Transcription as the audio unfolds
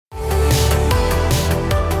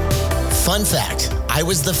Fun fact, I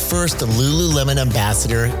was the first Lululemon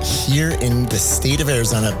ambassador here in the state of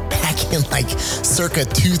Arizona back in like circa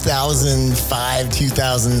 2005,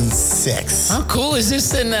 2006. How cool is this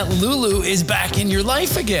then that Lulu is back in your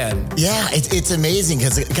life again? Yeah, it's amazing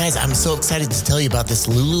because, guys, I'm so excited to tell you about this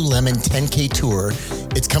Lululemon 10K tour.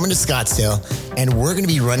 It's coming to Scottsdale, and we're going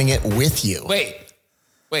to be running it with you. Wait.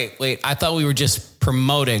 I thought we were just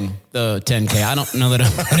promoting the 10K. I don't know that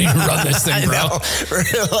I'm ready to run this thing, bro.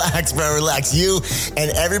 Relax, bro. Relax. You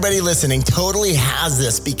and everybody listening totally has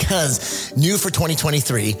this because new for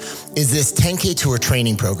 2023 is this 10K tour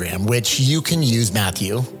training program, which you can use,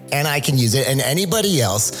 Matthew, and I can use it, and anybody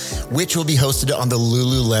else, which will be hosted on the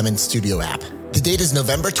Lululemon Studio app. The date is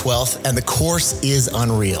November 12th, and the course is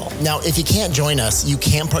unreal. Now, if you can't join us, you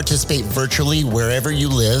can participate virtually wherever you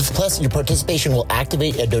live. Plus, your participation will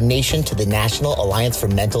activate a donation to the National Alliance for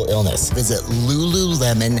Mental Illness. Visit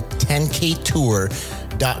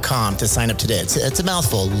Lululemon10ktour.com to sign up today. It's a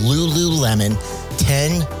mouthful. Lululemon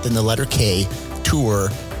 10, then the letter K,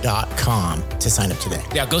 tour.com to sign up today.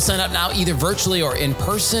 Yeah, go sign up now, either virtually or in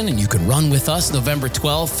person, and you can run with us November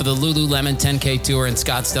 12th for the Lululemon 10K Tour in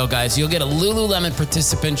Scottsdale, guys. You'll get a Lululemon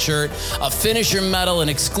participant shirt, a finisher medal, an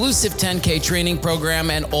exclusive 10K training program,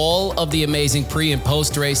 and all of the amazing pre- and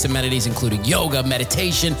post-race amenities, including yoga,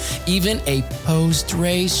 meditation, even a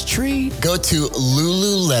post-race treat. Go to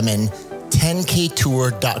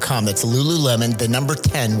Lululemon10ktour.com. That's Lululemon, the number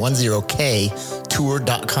 10, 10K,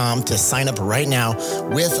 tour.com to sign up right now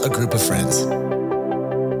with a group of friends.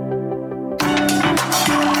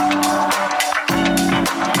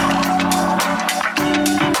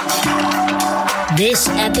 This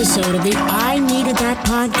episode of the I Needed That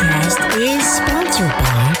podcast is sponsored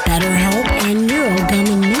by BetterHelp and NeuroGum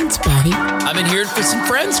and Mints, buddy. I've been hearing for some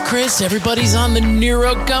friends, Chris. Everybody's on the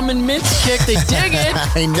NeuroGum and Mints kick. They dig it.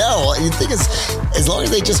 I know. You think as long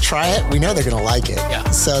as they just try it, we know they're going to like it. Yeah.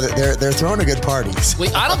 So they're throwing a good party.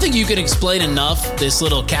 Wait, I don't think you could explain enough this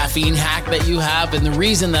little caffeine hack that you have, and the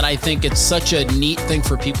reason that I think it's such a neat thing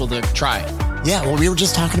for people to try. Yeah, well, we were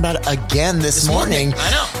just talking about it again this morning.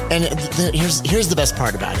 I know. And here's the best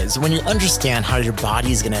part about it is when you understand how your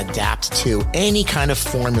body is going to adapt to any kind of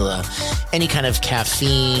formula, any kind of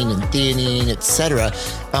caffeine and theanine, etc.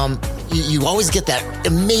 You always get that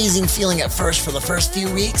amazing feeling at first for the first few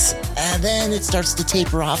weeks, and then it starts to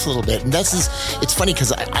taper off a little bit. And it's funny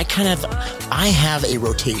because I have a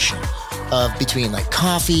rotation of between like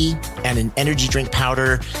coffee and an energy drink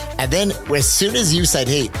powder. And then as soon as you said,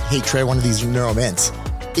 hey, try one of these Neuro Mints,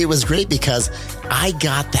 it was great because I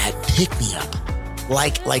got that pick me up.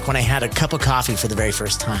 Like when I had a cup of coffee for the very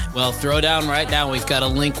first time. Well, throw down right now. We've got a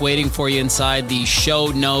link waiting for you inside the show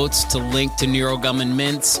notes to link to NeuroGum and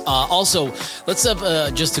Mints. Also, let's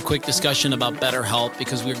have just a quick discussion about BetterHelp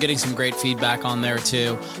because we're getting some great feedback on there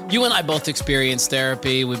too. You and I both experienced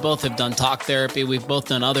therapy. We both have done talk therapy. We've both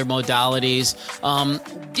done other modalities.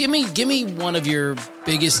 Give me one of your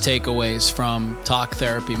biggest takeaways from talk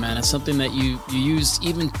therapy, man. It's something that you use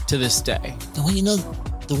even to this day. Well,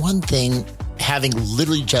 the one thing, having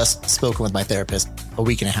literally just spoken with my therapist a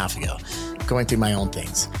week and a half ago, going through my own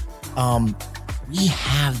things, we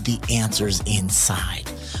have the answers inside,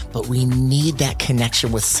 but we need that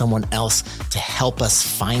connection with someone else to help us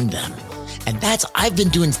find them. And I've been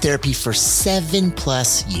doing therapy for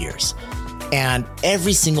 7+ years. And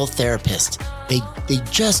every single therapist, they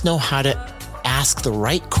just know how to ask the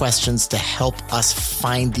right questions to help us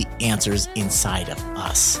find the answers inside of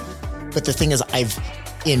us. But the thing is,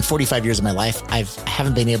 in 45 years of my life, I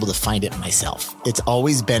haven't been able to find it myself. It's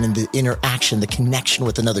always been in the interaction, the connection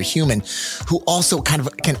with another human who also kind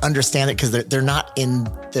of can understand it because they're not in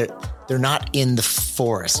the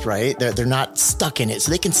forest, right? They're not stuck in it.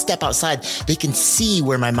 So they can step outside. They can see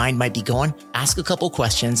where my mind might be going, ask a couple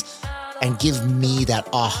questions, and give me that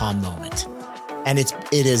aha moment. And it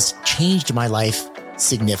has changed my life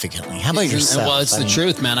significantly. How about yourself? Well, it's the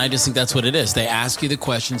truth, man. I just think that's what it is. They ask you the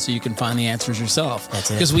questions so you can find the answers yourself. That's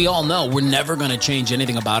it. Because we all know we're never going to change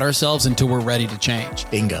anything about ourselves until we're ready to change.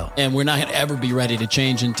 Bingo. And we're not going to ever be ready to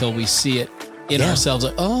change until we see it in ourselves.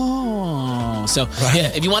 Like, so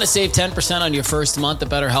yeah, if you want to save 10% on your first month at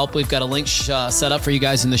BetterHelp, we've got a link set up for you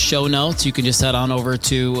guys in the show notes. You can just head on over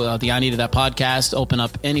to the I Needed That podcast, open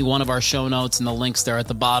up any one of our show notes, and the links there at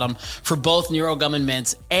the bottom for both NeuroGum and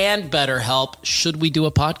Mints and BetterHelp. Should we do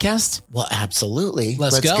a podcast? Well, absolutely.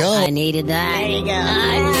 Let's go. I needed that. There you go.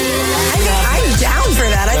 I'm down for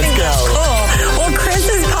that. I think that's cool. Well,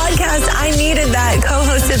 Chris's podcast, I Needed That,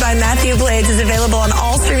 co-hosted by Matthew Blades, is available on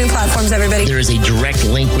all streaming platforms, everybody. There is a direct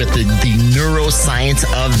link with the neuroscience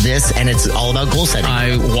of this, and it's all about goal setting.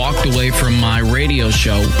 I walked away from my radio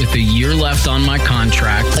show with a year left on my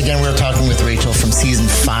contract. Again, we're talking with Rachel from season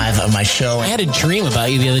 5 of my show. I had a dream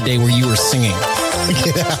about you the other day where you were singing.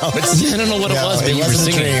 I don't know what it was, but you were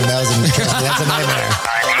singing. A dream. That's a nightmare.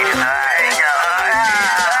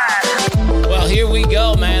 Well, here we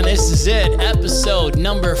go, man. This is it. Episode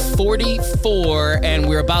number 44, and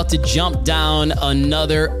we're about to jump down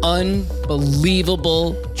another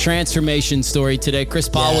unbelievable transformation story today. Chris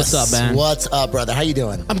Paul, Yes. what's up, man? What's up, brother? How you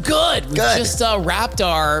doing? I'm good. We Good. just wrapped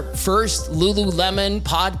our first Lululemon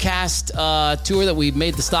podcast tour that we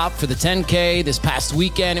made the stop for the 10K this past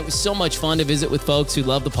weekend. It was so much fun to visit with folks who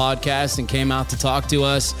love the podcast and came out to talk to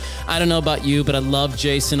us. I don't know about you, but I love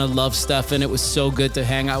Jason. I love Stefan. It was so good to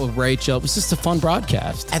hang out with Rachel. It was just a fun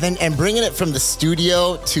broadcast. And bringing it from the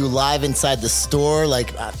studio to live inside the store,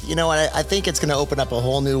 like, you know what? I think it's going to open up a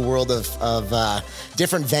whole new world of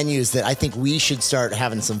different venues that I think we should start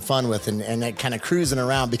having some fun with and kind of cruising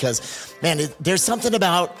around because, man, there's something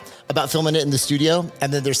about filming it in the studio,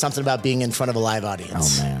 and then there's something about being in front of a live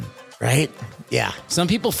audience. Oh, man. Right? Yeah. Some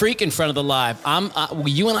people freak in front of the live.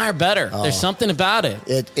 You and I are better. There's something about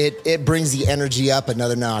it. It brings the energy up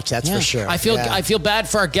another notch. That's for sure. I feel bad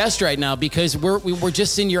for our guest right now because we're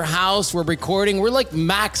just in your house. We're recording. We're like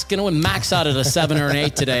going to max out at a 7 or an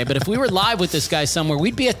 8 today. But if we were live with this guy somewhere,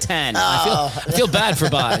 we'd be a 10. I feel bad for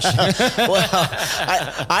Bosch. Well,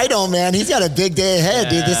 I don't, man. He's got a big day ahead,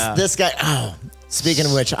 dude. This guy. Oh. Speaking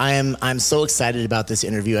of which, I'm so excited about this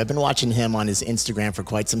interview. I've been watching him on his Instagram for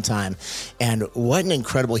quite some time, and what an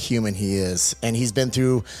incredible human he is. And he's been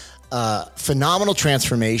through phenomenal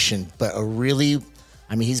transformation, but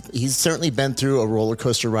he's certainly been through a roller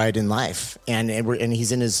coaster ride in life, and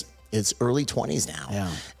he's in his early 20s now.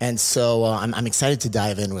 Yeah. And so I'm excited to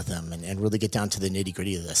dive in with him and really get down to the nitty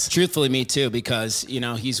gritty of this. Truthfully, me too, because,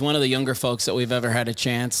 he's one of the younger folks that we've ever had a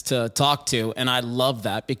chance to talk to. And I love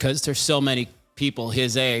that because there's so many people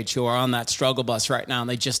his age who are on that struggle bus right now, and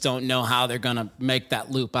they just don't know how they're going to make that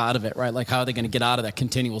loop out of it, right? Like, how are they going to get out of that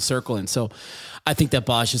continual circle? And so I think that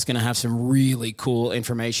Bosch is going to have some really cool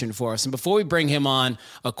information for us. And before we bring him on,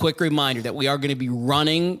 a quick reminder that we are going to be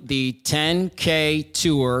running the 10K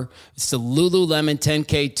tour. It's the Lululemon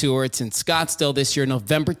 10K tour. It's in Scottsdale this year,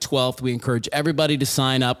 November 12th. We encourage everybody to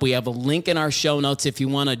sign up. We have a link in our show notes if you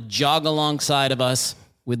want to jog alongside of us.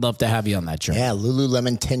 We'd love to have you on that journey. Yeah,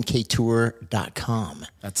 Lululemon10ktour.com.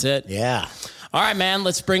 That's it. Yeah. All right, man,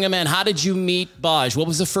 let's bring him in. How did you meet Bosch? What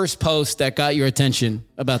was the first post that got your attention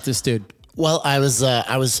about this dude? Well, I was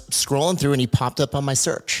scrolling through and he popped up on my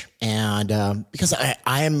search, and because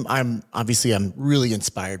I'm really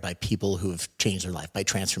inspired by people who have changed their life by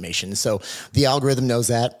transformation. So the algorithm knows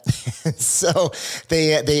that. So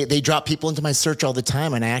they drop people into my search all the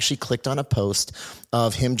time, and I actually clicked on a post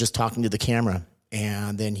of him just talking to the camera.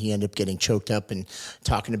 And then he ended up getting choked up and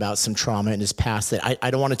talking about some trauma in his past that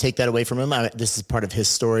I don't want to take that away from him. This is part of his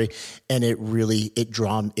story, and it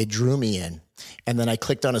drew me in. And then I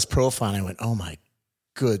clicked on his profile and I went, oh my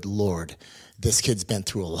good Lord, this kid's been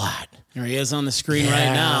through a lot. Here he is on the screen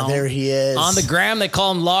right now. There he is. On the gram, they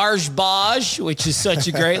call him Large Bosch, which is such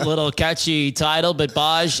a great little catchy title. But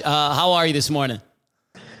Bosch, how are you this morning?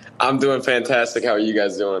 I'm doing fantastic. How are you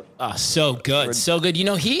guys doing? So good. So good.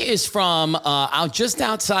 He is from just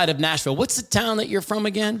outside of Nashville. What's the town that you're from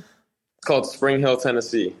again? It's called Spring Hill,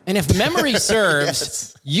 Tennessee. And if memory serves,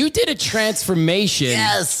 Yes. You did a transformation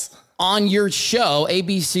on your show,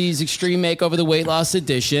 ABC's Extreme Makeover, the Weight Loss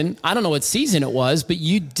Edition. I don't know what season it was, but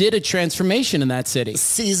you did a transformation in that city.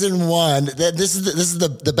 Season 1. This is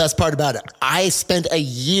the best part about it. I spent a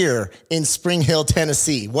year in Spring Hill,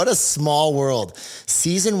 Tennessee. What a small world.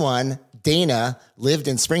 Season 1. Dana lived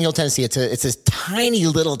in Spring Hill, Tennessee. It's a tiny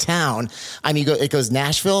little town. I mean, it goes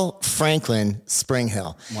Nashville, Franklin, Spring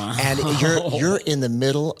Hill. Wow. And you're in the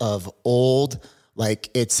middle of old, like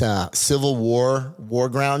it's Civil War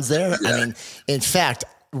grounds there. Yeah. I mean, in fact,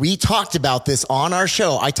 we talked about this on our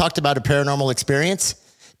show. I talked about a paranormal experience.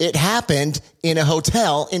 It happened in a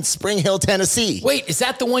hotel in Spring Hill, Tennessee. Wait, is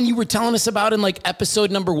that the one you were telling us about in like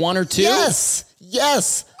episode number 1 or 2? Yes.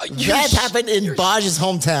 That happened in Bosch's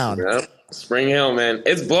hometown. Yeah. Spring Hill, man.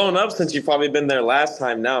 It's blown up since you've probably been there last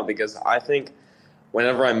time now, because I think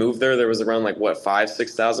whenever I moved there was around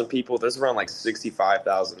 5,000-6,000 people. There's around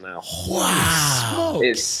 65,000 now. Wow.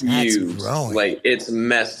 It's huge. It's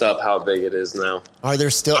messed up how big it is now. Are there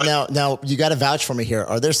still now you got to vouch for me here.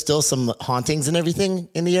 Are there still some hauntings and everything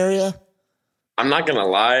in the area? I'm not gonna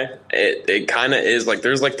lie, it kind of is like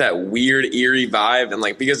there's like that weird eerie vibe, and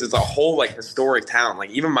like because it's a whole like historic town. Like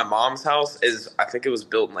even my mom's house I think it was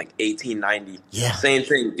built in like 1890. Yeah, same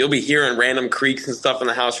thing. You'll be hearing random creaks and stuff in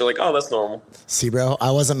the house. You're like, oh, that's normal. See, bro, I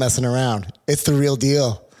wasn't messing around. It's the real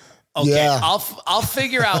deal. Okay, yeah. I'll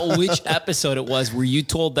figure out which episode it was where you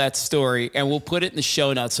told that story, and we'll put it in the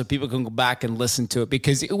show notes so people can go back and listen to it,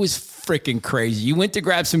 because it was freaking crazy. You went to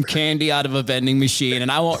grab some candy out of a vending machine, and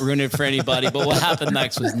I won't ruin it for anybody, but what happened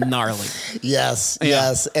next was gnarly. Yes.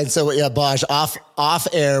 And so, yeah, Bosch, off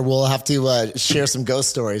air, we'll have to share some ghost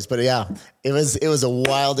stories. But yeah, it was a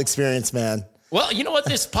wild experience, man. Well, you know what?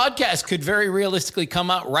 This podcast could very realistically come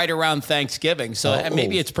out right around Thanksgiving. So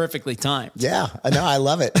maybe it's perfectly timed. Yeah, I know. I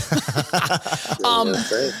love it.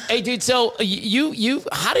 Hey, dude. So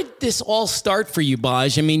how did this all start for you,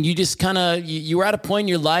 Baj? I mean, you just kind of, you were at a point in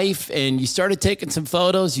your life and you started taking some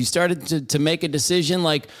photos. You started to make a decision.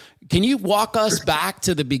 Like, can you walk us back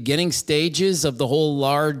to the beginning stages of the whole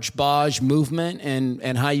Large Baj movement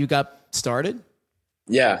and how you got started?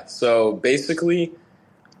 Yeah. So basically,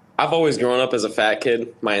 I've always grown up as a fat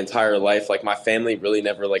kid my entire life. Like my family really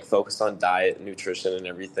never like focused on diet and nutrition and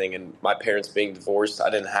everything. And my parents being divorced,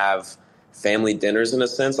 I didn't have family dinners in a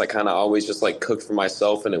sense. I kind of always just like cooked for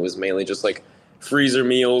myself, and it was mainly just like freezer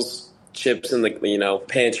meals, chips in the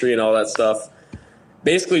pantry and all that stuff.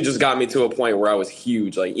 Basically just got me to a point where I was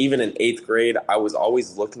huge. Like even in 8th grade, I was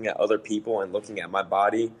always looking at other people and looking at my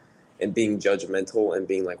body and being judgmental and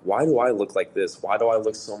being like, why do I look like this? Why do I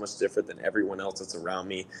look so much different than everyone else that's around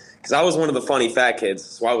me? Because I was one of the funny fat kids.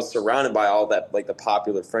 So I was surrounded by all that, like the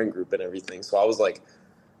popular friend group and everything. So I was like,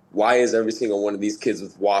 why is every single one of these kids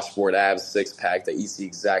with washboard abs, 6-pack that eats the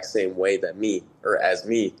exact same way that me or as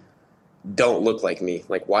me don't look like me?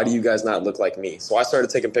 Like, why do you guys not look like me? So I started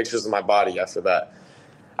taking pictures of my body after that.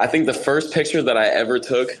 I think the first picture that I ever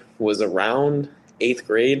took was around 8th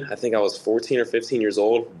grade. I think I was 14 or 15 years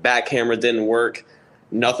old. Back camera didn't work.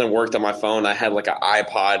 Nothing worked on my phone. I had like an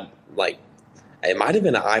iPod, like it might have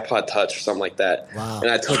been an iPod Touch or something like that. Wow.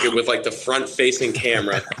 And I took it with like the front facing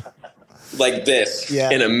camera like this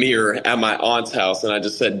in a mirror at my aunt's house. And I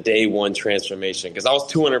just said day 1 transformation, because I was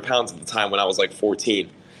 200 pounds at the time when I was like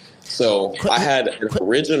 14. So I had an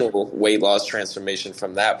original weight loss transformation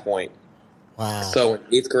from that point. Wow. So in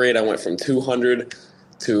 8th grade, I went from 200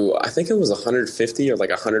 to I think it was 150 or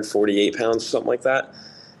like 148 pounds or something like that.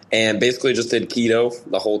 And basically just did keto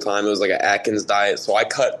the whole time. It was like an Atkins diet. So I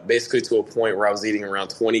cut basically to a point where I was eating around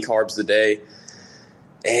 20 carbs a day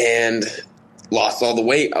and lost all the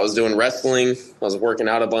weight. I was doing wrestling. I was working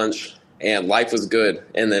out a bunch and life was good.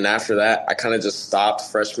 And then after that, I kind of just stopped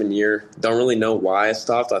freshman year. Don't really know why I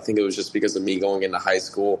stopped. I think it was just because of me going into high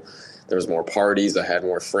school. There was more parties. I had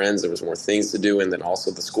more friends. There was more things to do. And then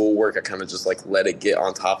also the schoolwork, I kind of just like let it get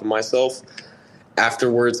on top of myself.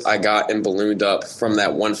 Afterwards, I got and ballooned up from that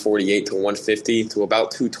 148 to 150 to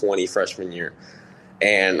about 220 freshman year.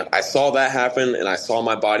 And I saw that happen, and I saw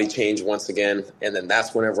my body change once again. And then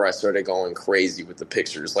that's whenever I started going crazy with the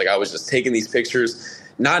pictures. Like I was just taking these pictures,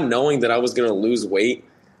 not knowing that I was going to lose weight,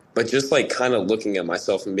 but just like kind of looking at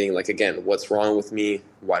myself and being like, again, what's wrong with me?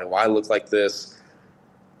 Why do I look like this?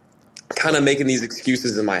 Kind of making these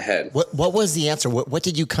excuses in my head. What was the answer? What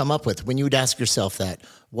did you come up with when you would ask yourself that?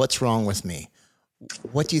 What's wrong with me?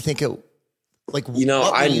 What do you think it like?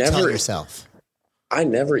 I never tell yourself. I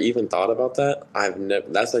never even thought about that.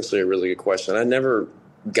 That's actually a really good question. I never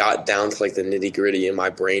got down to like the nitty gritty in my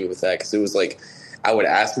brain with that, because it was like I would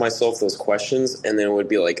ask myself those questions, and then it would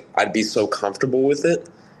be like I'd be so comfortable with it,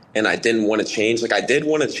 and I didn't want to change. Like I did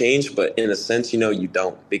want to change, but in a sense, you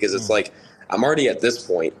don't, because it's like I'm already at this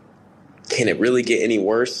point. Can it really get any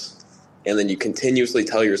worse? And then you continuously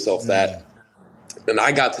tell yourself that. And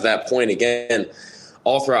I got to that point again.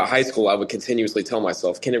 All throughout high school, I would continuously tell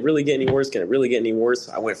myself, can it really get any worse? Can it really get any worse?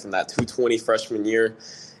 I went from that 220 freshman year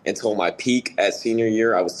until my peak at senior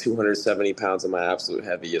year. I was 270 pounds at my absolute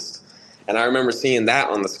heaviest. And I remember seeing that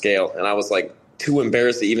on the scale, and I was like too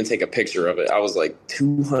embarrassed to even take a picture of it. I was like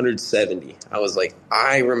 270. I was like,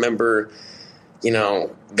 I remember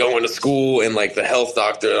going to school and like the health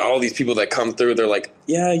doctor, all these people that come through, they're like,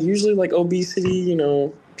 yeah, usually like obesity,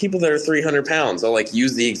 people that are 300 pounds, they'll like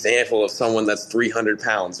use the example of someone that's 300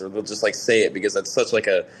 pounds, or they'll just like say it because that's such like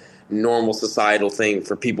a normal societal thing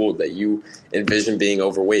for people that you envision being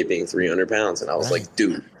overweight, being 300 pounds. And I was like,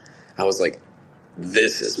 dude,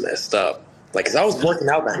 this is messed up. Like, because I was working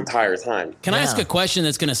out that entire time. Can I ask a question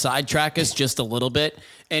that's going to sidetrack us just a little bit?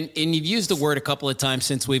 And you've used the word a couple of times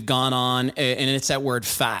since we've gone on, and it's that word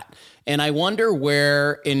fat. And I wonder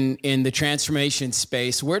where in the transformation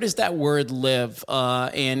space, where does that word live?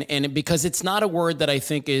 And because it's not a word that I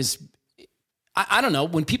think is, I don't know.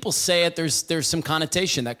 When people say it, there's some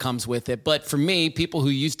connotation that comes with it. But for me, people who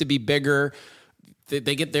used to be bigger,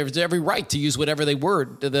 there's every right to use whatever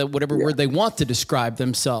word they want to describe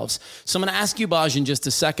themselves. So I'm going to ask you, Baj, in just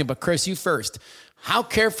a second. But Chris, you first. How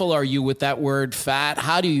careful are you with that word fat?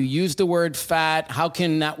 How do you use the word fat? How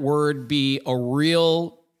can that word be a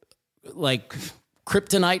real, like,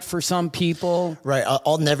 kryptonite for some people? Right.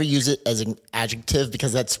 I'll never use it as an adjective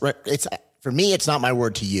because for me, it's not my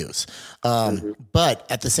word to use. But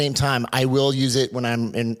at the same time, I will use it when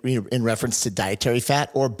I'm in reference to dietary fat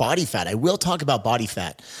or body fat. I will talk about body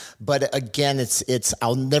fat, but again,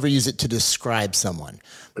 I'll never use it to describe someone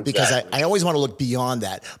because I always want to look beyond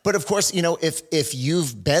that. But of course, if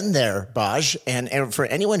you've been there, Baj, and for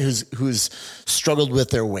anyone who's struggled with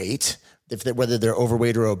their weight, whether they're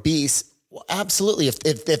overweight or obese, well, absolutely.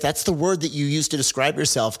 If that's the word that you use to describe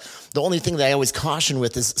yourself, the only thing that I always caution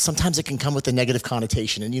with is sometimes it can come with a negative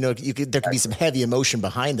connotation, and there can be some heavy emotion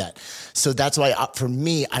behind that. So that's why, for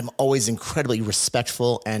me, I'm always incredibly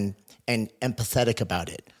respectful and empathetic about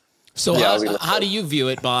it. So how do you view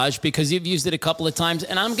it, Baj? Because you've used it a couple of times,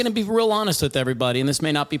 and I'm going to be real honest with everybody, and this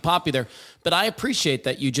may not be popular, but I appreciate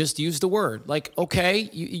that you just used the word. Like, okay,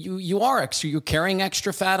 you're carrying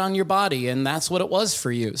extra fat on your body, and that's what it was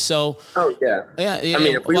for you. So, yeah. I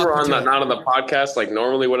mean, if we were not on the podcast, like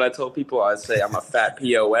normally what I tell people, I'd say I'm a fat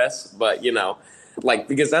POS, but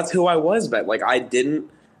because that's who I was back. Like, I didn't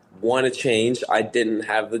want to change. I didn't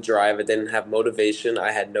have the drive. I didn't have motivation.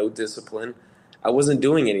 I had no discipline. I wasn't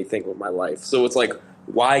doing anything with my life. So it's like,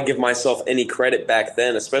 why give myself any credit back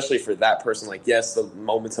then, especially for that person? Like, yes, the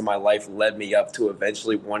moments in my life led me up to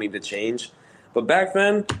eventually wanting to change. But back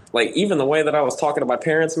then, like, even the way that I was talking to my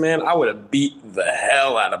parents, man, I would have beat the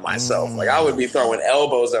hell out of myself. Like, I would be throwing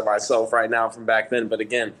elbows at myself right now from back then. But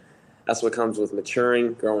again, that's what comes with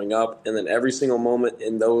maturing, growing up. And then every single moment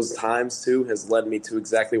in those times, too, has led me to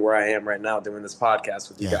exactly where I am right now doing this podcast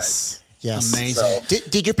with you guys. Yes. Amazing. So,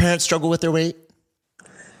 did your parents struggle with their weight?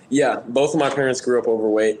 Yeah, both of my parents grew up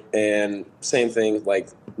overweight, and same thing, like,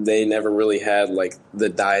 they never really had, like, the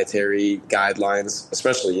dietary guidelines,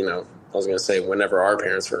 especially, I was going to say whenever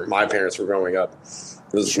my parents were growing up.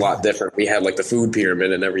 It was a lot different. We had, like, the food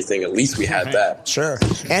pyramid and everything. At least we had that. Sure.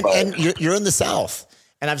 And you're in the South.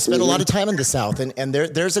 And I've spent a lot of time in the South, and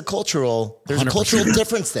there's a cultural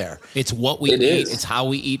difference there. It's what we eat. It's how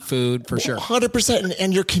we eat food, for sure. 100%.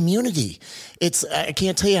 And your community. I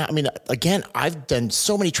can't tell you. I mean, again, I've done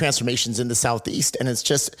so many transformations in the Southeast, and it's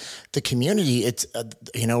just the community. It's,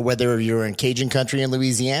 whether you're in Cajun country in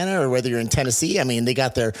Louisiana or whether you're in Tennessee, I mean, they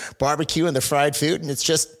got their barbecue and their fried food, and it's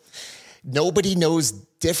just nobody knows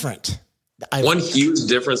different. One huge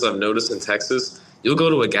difference I've noticed in Texas, you'll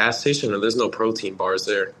go to a gas station and there's no protein bars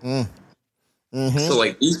there. So,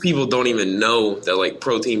 like, these people don't even know that, like,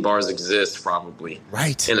 protein bars exist, probably.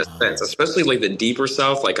 Right. In a sense, especially, like, the deeper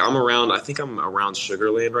South. Like, I think I'm around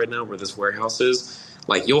Sugar Land right now where this warehouse is.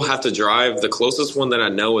 Like, you'll have to drive. The closest one that I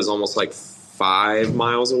know is almost, like, 5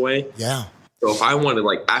 miles away. Yeah. So if I wanted,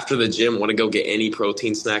 like, after the gym, want to go get any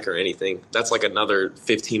protein snack or anything, that's, like, another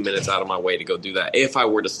 15 minutes out of my way to go do that if I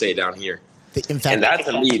were to stay down here. In fact, and that,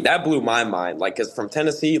 to me, that blew my mind. Like, because from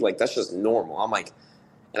Tennessee, like, that's just normal. I'm like,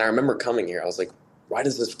 and I remember coming here, I was like, why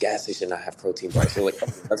does this gas station not have protein bars? They're like, oh,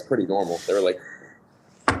 that's pretty normal. They were like,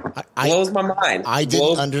 blows my mind. I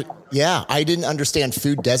didn't understand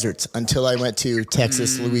food deserts until I went to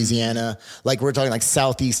Texas, Louisiana. Like, we're talking like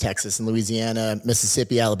Southeast Texas and Louisiana,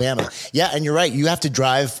 Mississippi, Alabama. Yeah, and you're right. You have to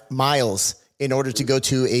drive miles in order to go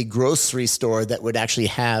to a grocery store that would actually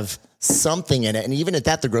have something in it. And even at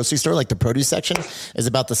that, the grocery store, like the produce section, is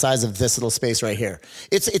about the size of this little space right here.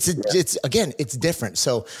 It's different.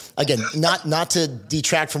 So again, not to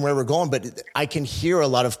detract from where we're going, but I can hear a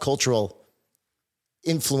lot of cultural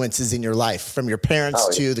influences in your life, from your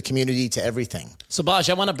parents to the community to everything. So Baj,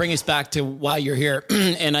 I want to bring us back to why you're here.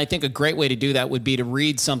 And I think a great way to do that would be to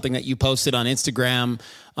read something that you posted on Instagram.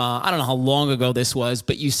 I don't know how long ago this was,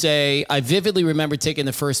 but you say, I vividly remember taking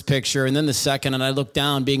the first picture and then the second, and I looked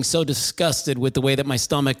down being so disgusted with the way that my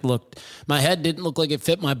stomach looked. My head didn't look like it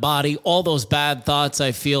fit my body. All those bad thoughts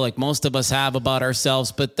I feel like most of us have about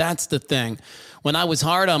ourselves. But that's the thing. When I was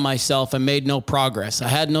hard on myself, I made no progress. I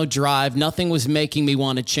had no drive. Nothing was making me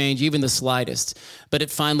want to change, even the slightest. But it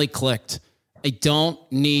finally clicked. I don't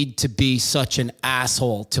need to be such an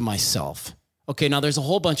asshole to myself. Okay, now there's a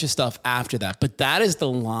whole bunch of stuff after that, but that is the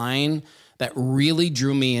line that really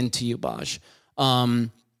drew me into you, Baj.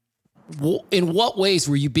 In what ways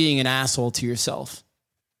were you being an asshole to yourself?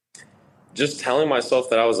 Just telling myself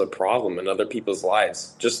that I was a problem in other people's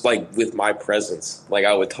lives, just like with my presence. Like,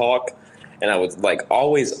 I would talk And I would like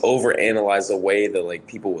always overanalyze the way that like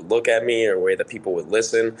people would look at me or the way that people would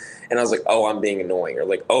listen. And I was like, oh, I'm being annoying, or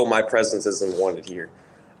like, oh, my presence isn't wanted here.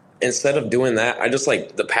 Instead of doing that, I just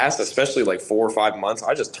like the past, especially like 4 or 5 months,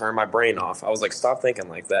 I just turned my brain off. I was like, stop thinking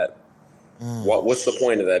like that. What's the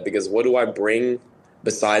point of that? Because what do I bring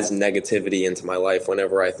besides negativity into my life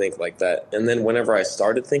whenever I think like that? And then whenever I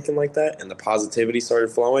started thinking like that and the positivity started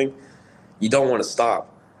flowing, you don't want to stop.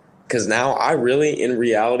 Because now I really, in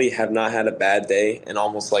reality, have not had a bad day in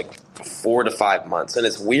almost like 4 to 5 months. And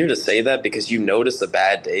it's weird to say that because you notice the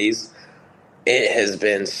bad days. It has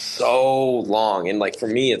been so long. And like for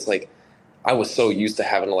me, it's like I was so used to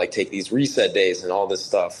having to like take these reset days and all this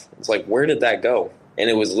stuff. It's like, where did that go? And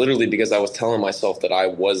it was literally because I was telling myself that I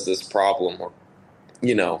was this problem, or,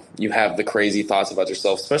 you know, you have the crazy thoughts about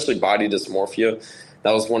yourself, especially body dysmorphia.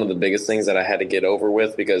 That was one of the biggest things that I had to get over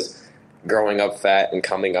with, because growing up fat and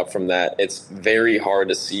coming up from that, it's very hard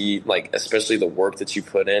to see, like, especially the work that you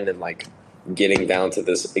put in and like getting down to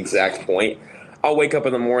this exact point. I'll wake up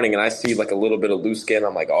in the morning and I see like a little bit of loose skin.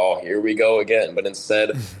 I'm like, oh, here we go again. But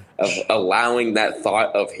instead of allowing that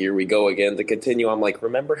thought of here we go again to continue, I'm like,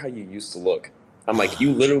 remember how you used to look? I'm like,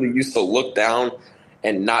 you literally used to look down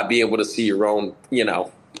and not be able to see your own, you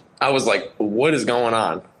know. I was like, what is going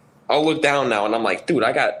on? I'll look down now and I'm like, dude,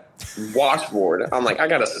 I got washboard. I'm like, I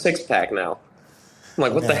got a 6-pack now. I'm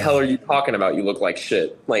like, what the hell are you talking about? You look like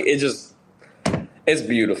shit. Like, it's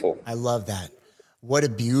beautiful. I love that. What a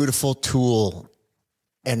beautiful tool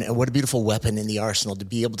and what a beautiful weapon in the arsenal to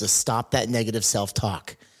be able to stop that negative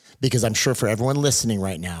self-talk. Because I'm sure for everyone listening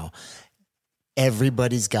right now,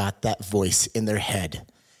 everybody's got that voice in their head.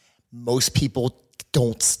 Most people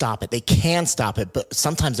don't stop it. They can stop it, but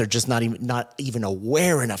sometimes they're just not even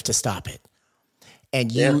aware enough to stop it.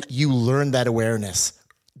 And you learn that awareness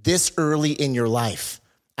this early in your life.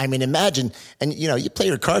 I mean, imagine, and you know, you play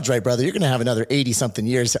your cards right, brother, you're going to have another 80 something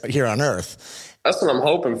years here on earth. That's what I'm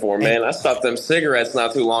hoping for, man. I stopped them cigarettes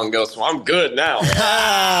not too long ago, so I'm good now.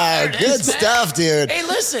 Good stuff, dude. Hey,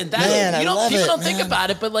 listen, that, man, people don't think about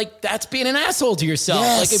it, but like that's being an asshole to yourself.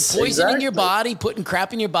 Yes, like poisoning your body, putting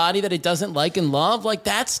crap in your body that it doesn't like and love, like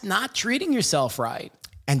that's not treating yourself right.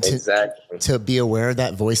 And to be aware of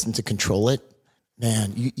that voice and to control it,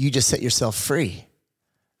 man, you just set yourself free.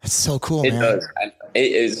 That's so cool, man. It does.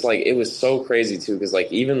 It's like, it was so crazy too, because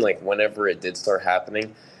like even like whenever it did start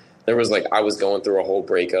happening, there was like, I was going through a whole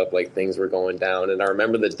breakup, like things were going down. And I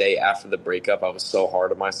remember the day after the breakup, I was so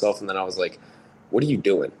hard on myself. And then I was like, what are you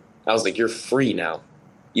doing? I was like, you're free now.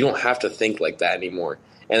 You don't have to think like that anymore.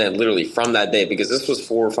 And then literally from that day, because this was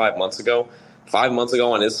 4 or 5 months ago, 5 months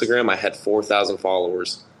ago on Instagram, I had 4,000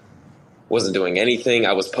 followers. Wasn't doing anything.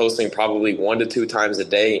 I was posting probably 1 to 2 times a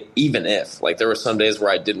day, even if. Like there were some days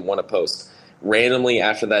where I didn't want to post. Randomly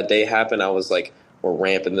after that day happened, I was like, we're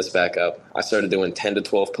ramping this back up. I started doing 10 to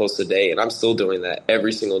 12 posts a day, and I'm still doing that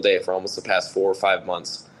every single day for almost the past 4 or 5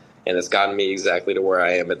 months. And it's gotten me exactly to where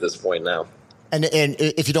I am at this point now. And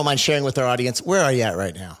if you don't mind sharing with our audience, where are you at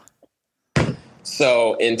right now?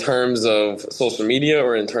 So in terms of social media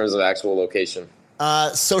or in terms of actual location?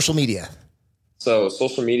 Social media. So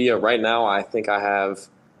social media right now, I think I have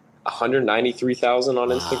 193,000 on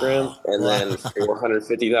Instagram and then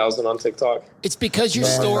 450,000 on TikTok. It's because your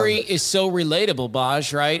story is so relatable,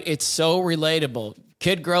 Baj, right? It's so relatable.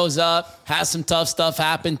 Kid grows up, has some tough stuff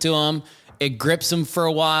happen to him. It grips him for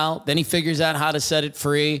a while. Then he figures out how to set it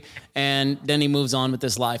free. And then he moves on with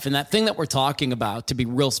his life. And that thing that we're talking about, to be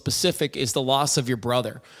real specific, is the loss of your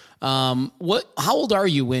brother. How old are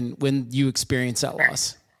you when you experienced that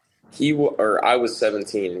loss? I was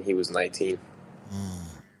 17 and he was 19.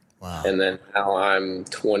 Wow. And then now I'm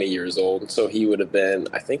 20 years old. So he would have been,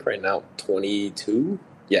 I think right now, 22.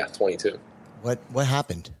 Yeah, 22. What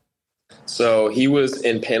happened? So he was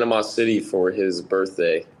in Panama City for his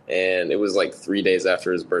birthday. And it was like 3 days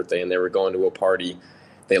after his birthday. And they were going to a party.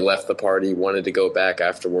 They left the party, wanted to go back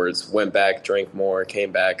afterwards, went back, drank more,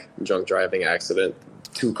 came back, drunk driving accident.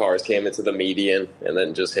 2 cars came into the median and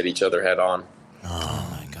then just hit each other head on. Oh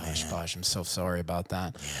my gosh, Baj, I'm so sorry about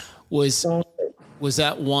that. Was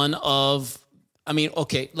that one of, I mean,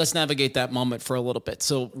 okay, let's navigate that moment for a little bit.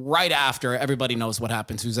 So right after, everybody knows what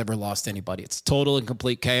happens, who's ever lost anybody. It's total and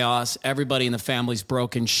complete chaos. Everybody in the family's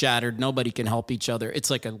broken, shattered. Nobody can help each other.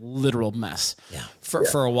 It's like a literal mess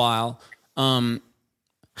for a while.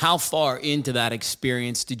 How far into that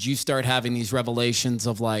experience did you start having these revelations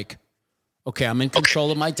of like, okay, I'm in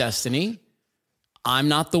control of my destiny. I'm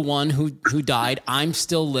not the one who died. I'm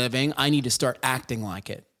still living. I need to start acting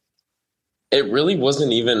like it. It really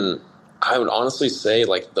wasn't even, I would honestly say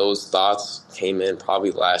like those thoughts came in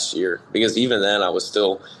probably last year, because even then I was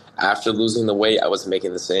still after losing the weight, I was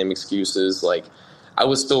making the same excuses. Like, I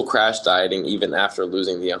was still crash dieting even after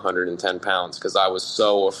losing the 110 pounds because I was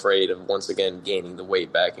so afraid of once again gaining the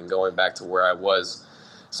weight back and going back to where I was.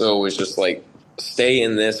 So it was just like, stay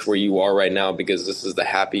in this where you are right now because this is the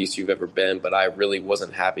happiest you've ever been. But I really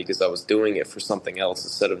wasn't happy because I was doing it for something else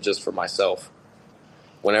instead of just for myself.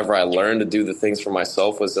 Whenever I learned to do the things for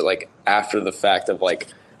myself was that, like, after the fact of like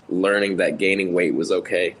learning that gaining weight was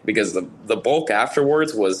okay, because the bulk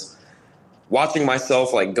afterwards was watching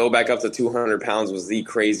myself like go back up to 200 pounds was the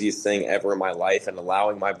craziest thing ever in my life, and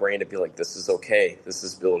allowing my brain to be like, this is okay. This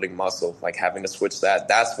is building muscle. Like, having to switch that.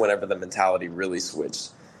 That's whenever the mentality really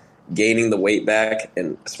switched. Gaining the weight back,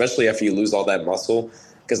 and especially after you lose all that muscle,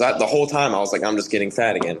 because the whole time I was like, I'm just getting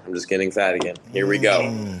fat again. I'm just getting fat again. Here we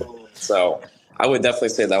go. So I would definitely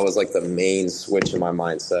say that was like the main switch in my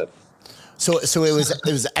mindset. So it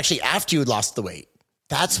was actually after you had lost the weight.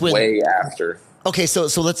 That's when way after. Okay, so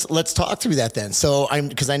let's talk through that then. So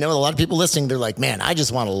because I know a lot of people listening, they're like, man, I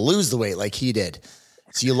just want to lose the weight like he did.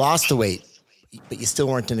 So you lost the weight, but you still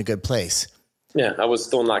weren't in a good place. Yeah, I was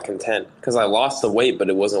still not content because I lost the weight, but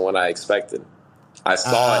it wasn't what I expected. I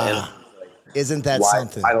saw it, and isn't that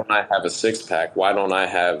something? Why don't I have a six pack? Why don't I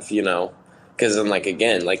have, because then, like,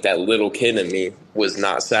 again, like, that little kid in me was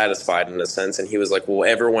not satisfied in a sense, and he was like, well,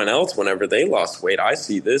 everyone else, whenever they lost weight, I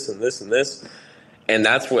see this and this and this. And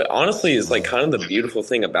that's what honestly is like kind of the beautiful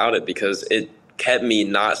thing about it, because it kept me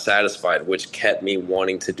not satisfied, which kept me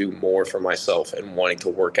wanting to do more for myself and wanting to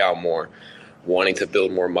work out more, wanting to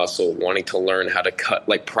build more muscle, wanting to learn how to cut,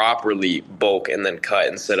 like, properly bulk and then cut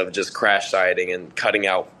instead of just crash dieting and cutting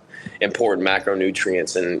out important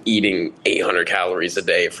macronutrients and eating 800 calories a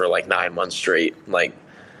day for like 9 months straight. Like,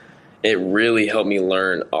 it really helped me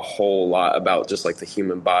learn a whole lot about just like the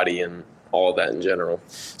human body and all of that in general.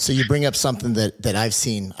 So you bring up something that I've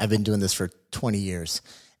seen. I've been doing this for 20 years.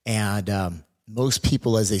 And most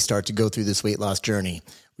people, as they start to go through this weight loss journey,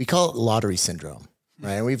 we call it lottery syndrome.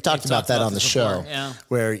 Right. And we've talked about that on the show,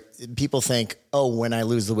 where people think, oh, when I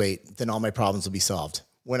lose the weight, then all my problems will be solved.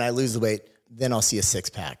 When I lose the weight, then I'll see a six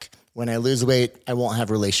pack. When I lose weight, I won't have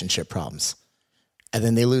relationship problems. And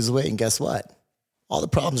then they lose the weight, and guess what? All the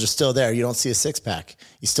problems are still there. You don't see a six pack.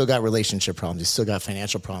 You still got relationship problems. You still got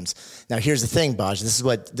financial problems. Now, here's the thing, Baj.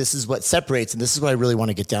 This is what separates, and this is what I really want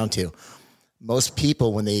to get down to. Most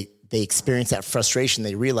people, when they experience that frustration,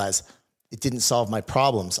 they realize it didn't solve my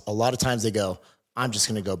problems. A lot of times they go, I'm just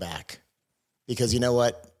going to go back because you know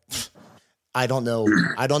what? I don't know,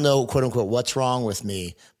 quote unquote, what's wrong with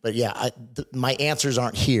me. But yeah, my answers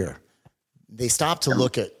aren't here. They stop to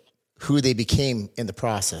look at who they became in the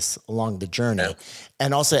process along the journey. Yeah.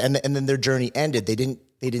 And also, and then their journey ended. They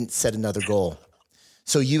didn't set another goal.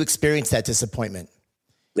 So you experienced that disappointment.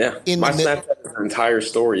 Yeah. My Snapchat is an entire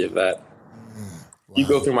story of that. Wow. You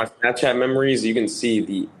go through my Snapchat memories, you can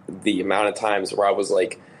see the amount of times where I was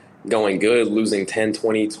like, going good, losing 10,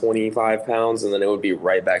 20, 25 pounds, and then it would be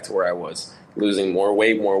right back to where I was. Losing more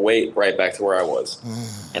weight, right back to where I was.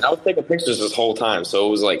 And I was taking pictures this whole time. So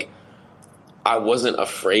it was like, I wasn't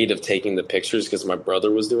afraid of taking the pictures because my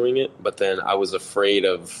brother was doing it, but then I was afraid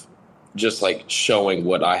of just like showing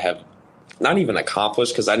what I have not even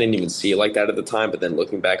accomplished, because I didn't even see it like that at the time. But then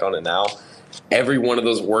looking back on it now, every one of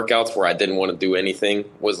those workouts where I didn't want to do anything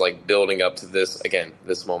was like building up to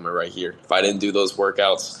this moment right here. If I didn't do those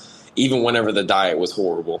workouts, even whenever the diet was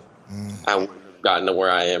horrible, I wouldn't have gotten to where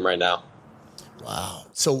I am right now. Wow.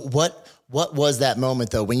 So what was that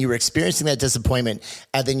moment though, when you were experiencing that disappointment,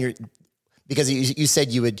 and then because you said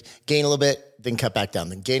you would gain a little bit, then cut back down,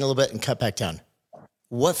 then gain a little bit and cut back down.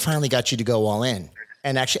 What finally got you to go all in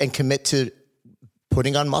and commit to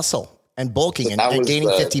putting on muscle and bulking and gaining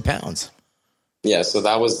 50 pounds? Yeah, so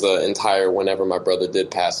that was the entire whenever my brother did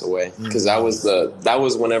pass away, because that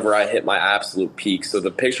was whenever I hit my absolute peak. So the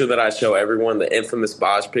picture that I show everyone, the infamous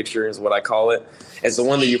Baj picture is what I call it. It's the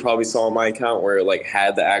one that you probably saw on my account where it like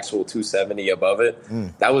had the actual 270 above it.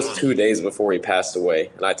 That was 2 days before he passed away.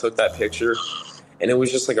 And I took that picture, and it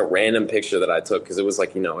was just like a random picture that I took because it was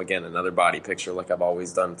like, again, another body picture like I've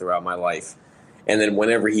always done throughout my life. And then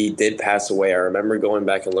whenever he did pass away, I remember going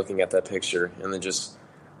back and looking at that picture and then just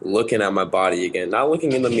looking at my body again, not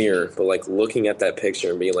looking in the mirror, but like looking at that picture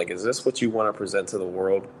and being like, is this what you want to present to the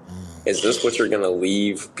world? Is this what you're going to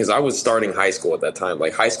leave? Because I was starting high school at that time.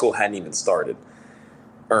 Like high school hadn't even started.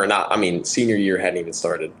 Senior year hadn't even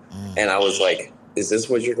started. And I was like, is this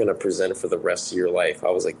what you're going to present for the rest of your life? I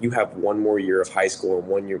was like, you have one more year of high school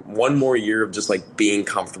and one more year of just like being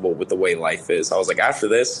comfortable with the way life is. I was like, after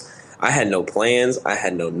this, I had no plans. I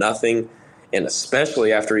had no nothing. And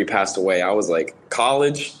especially after he passed away, I was like,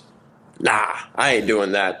 college, nah, I ain't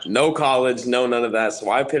doing that. No college, no none of that. So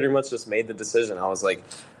I pretty much just made the decision. I was like,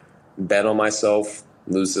 bet on myself,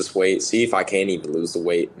 lose this weight, see if I can even lose the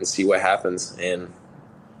weight, and see what happens. And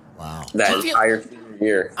wow, that entire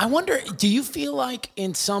year. I wonder, do you feel like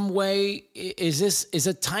in some way is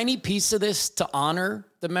a tiny piece of this to honor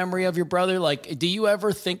the memory of your brother? Like, do you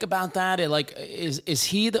ever think about that? Like, is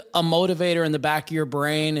he a motivator in the back of your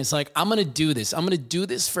brain? It's like, I'm going to do this. I'm going to do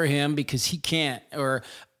this for him because he can't. Or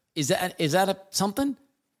is that something?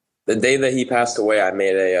 The day that he passed away, I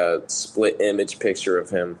made a split image picture of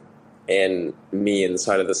him and me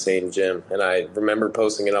inside of the same gym. And I remember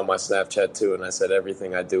posting it on my Snapchat too. And I said,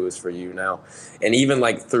 everything I do is for you now. And even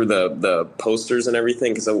like through the posters and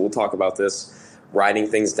everything, because we'll talk about this, writing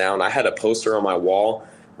things down. I had a poster on my wall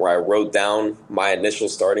where I wrote down my initial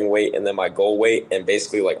starting weight and then my goal weight. And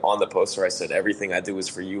basically like on the poster, I said, everything I do is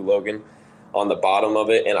for you, Logan, on the bottom of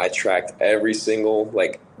it. And I tracked every single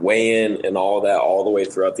like weigh in and all that all the way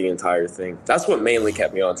throughout the entire thing. That's what mainly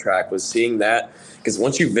kept me on track, was seeing that. Because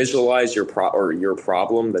once you visualize your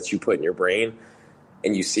problem that you put in your brain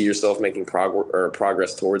and you see yourself making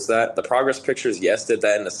progress towards that, the progress pictures, yes, did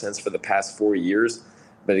that in a sense for the past 4 years.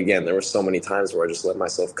 But again, there were so many times where I just let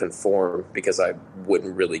myself conform because I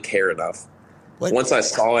wouldn't really care enough. Once I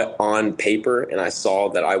saw it on paper and I saw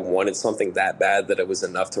that I wanted something that bad that it was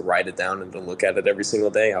enough to write it down and to look at it every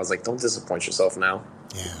single day, I was like, don't disappoint yourself now.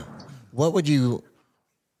 Yeah. What would your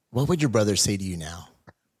brother say to you now?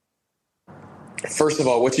 First of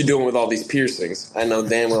all, what you doing with all these piercings? I know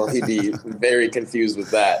damn well he'd be very confused with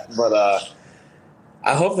that. But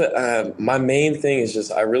I hope that my main thing is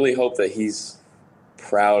just I really hope that he's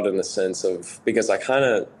proud in the sense of, because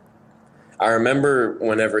I remember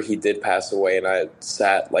whenever he did pass away and I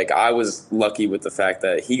sat, like I was lucky with the fact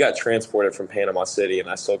that he got transported from Panama City and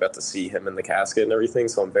I still got to see him in the casket and everything.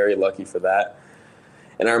 So I'm very lucky for that.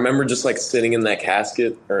 And I remember just like sitting in that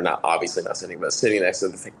casket, or not, obviously not sitting, but sitting next to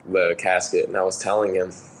the casket. And I was telling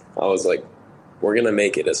him, I was like, we're going to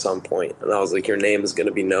make it at some point. And I was like, your name is going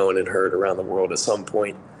to be known and heard around the world at some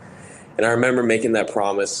point. And I remember making that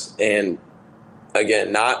promise. And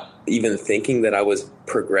again, not even thinking that I was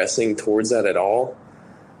progressing towards that at all.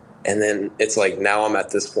 And then it's like, now I'm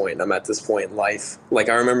at this point. I'm at this point in life. Like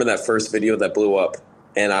I remember that first video that blew up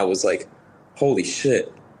and I was like, holy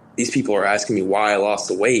shit. These people are asking me why I lost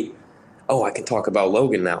the weight. Oh, I can talk about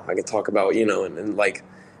Logan now. I can talk about, and like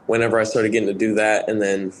whenever I started getting to do that and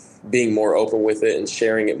then being more open with it and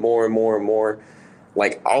sharing it more and more and more,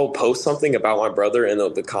 like I'll post something about my brother and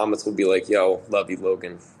the comments will be like, yo, love you,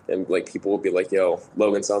 Logan. And like people will be like, yo,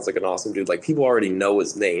 Logan sounds like an awesome dude. Like people already know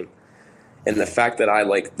his name. And the fact that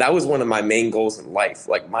that was one of my main goals in life.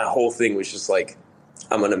 Like my whole thing was just like,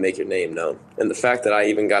 I'm going to make your name known. And the fact that I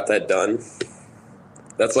even got that done,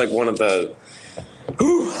 that's like one of the,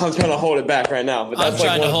 I'm trying to hold it back right now. But that's I'm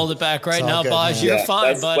trying to hold it back right now, Boz. You're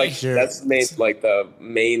fine, buddy. That's the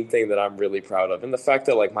main thing that I'm really proud of. And the fact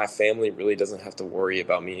that like my family really doesn't have to worry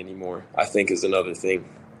about me anymore, I think is another thing.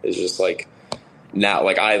 It's just like now,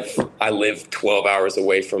 like I live 12 hours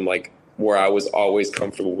away from like where I was always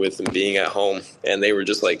comfortable with and being at home. And they were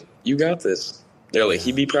just like, you got this. They're like,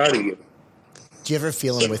 he'd be proud of you. Do you ever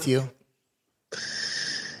feel him with you?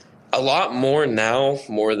 A lot more now,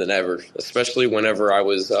 more than ever, especially whenever I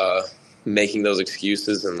was making those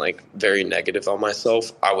excuses and like very negative on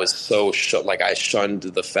myself. I was so I shunned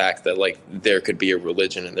the fact that like there could be a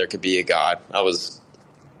religion and there could be a God. I was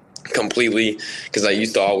completely, because I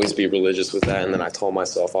used to always be religious with that. And then I told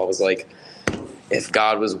myself, I was like, if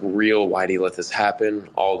God was real, why'd he let this happen?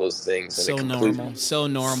 All those things. And so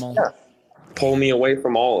normal. Yeah, pull me away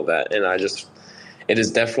from all of that. And it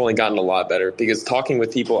has definitely gotten a lot better because talking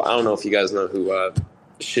with people, I don't know if you guys know who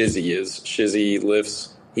Shizzy is. Shizzy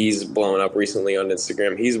Lifts. He's blown up recently on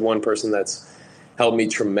Instagram. He's one person that's helped me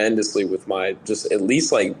tremendously with my just at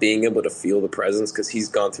least like being able to feel the presence because he's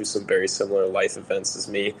gone through some very similar life events as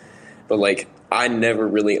me. But like I never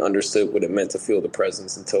really understood what it meant to feel the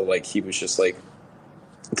presence until like he was just like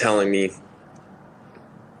telling me,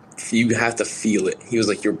 you have to feel it. He was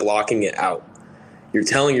like, you're blocking it out. You're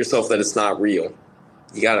telling yourself that it's not real.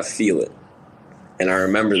 You got to feel it. And I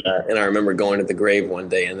remember that. And I remember going to the grave one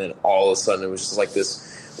day and then all of a sudden it was just like this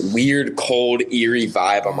weird, cold, eerie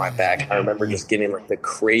vibe on my back. I remember just getting like the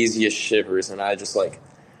craziest shivers. And I was like,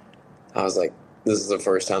 this is the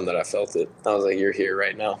first time that I felt it. I was like, you're here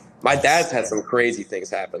right now. My dad's had some crazy things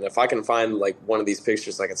happen. If I can find like one of these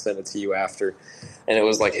pictures, I can send it to you after. And it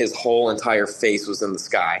was like his whole entire face was in the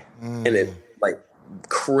sky. And it like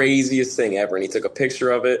craziest thing ever. And he took a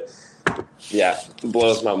picture of it. Yeah, it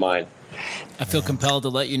blows my mind. I feel compelled to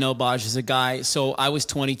let you know, Baj, as a guy. So I was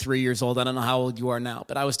 23 years old. I don't know how old you are now,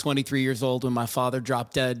 but I was 23 years old when my father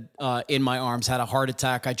dropped dead in my arms, had a heart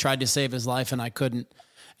attack. I tried to save his life and I couldn't.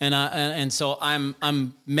 And so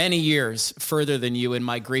I'm many years further than you in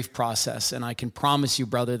my grief process. And I can promise you,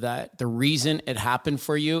 brother, that the reason it happened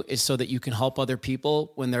for you is so that you can help other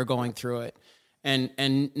people when they're going through it.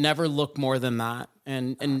 And never look more than that.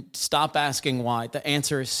 And stop asking why. The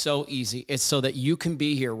answer is so easy. It's so that you can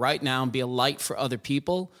be here right now and be a light for other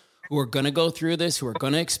people who are going to go through this, who are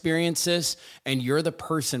going to experience this. And you're the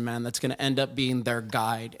person, man, that's going to end up being their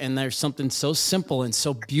guide. And there's something so simple and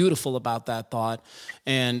so beautiful about that thought.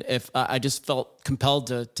 And if I just felt compelled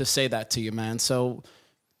to say that to you, man. So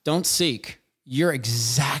don't seek. You're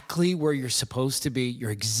exactly where you're supposed to be.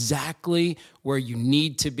 You're exactly where you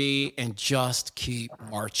need to be, and just keep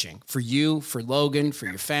marching for you, for Logan, for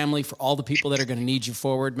your family, for all the people that are going to need you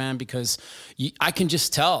forward, man, because I can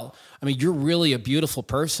just tell. I mean, you're really a beautiful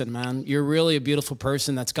person, man. You're really a beautiful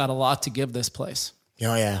person that's got a lot to give this place.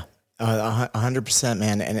 Oh, yeah. 100%,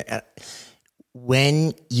 man. And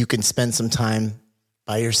when you can spend some time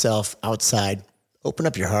by yourself outside, open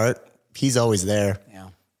up your heart. He's always there. Yeah.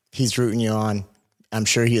 He's rooting you on. I'm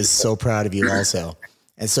sure he is so proud of you also.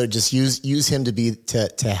 And so just use him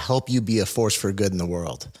to help you be a force for good in the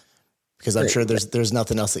world, because I'm sure there's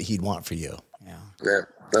nothing else that he'd want for you. Yeah.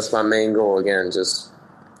 That's my main goal. Again, just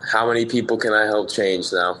how many people can I help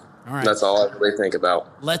change now? All right. That's all I really think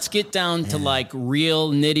about. Let's get down to like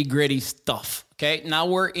real nitty gritty stuff. Okay. Now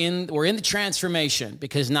we're in the transformation,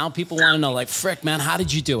 because now people want to know, like, frick, man, how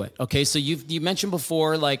did you do it? Okay. So you mentioned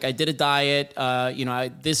before, like, I did a diet,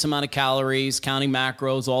 this amount of calories, counting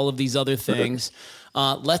macros, all of these other things.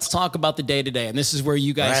 Let's talk about the day to day. And this is where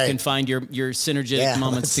you guys can find your synergetic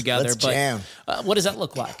moments together. Let's jam. What does that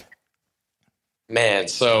look like? Man,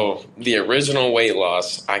 so the original weight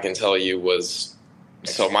loss, I can tell you, was,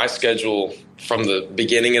 so my schedule from the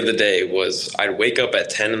beginning of the day was I'd wake up at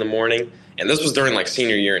 10 in the morning, and this was during like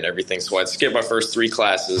senior year and everything. So I'd skip my first 3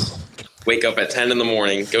 classes, wake up at 10 in the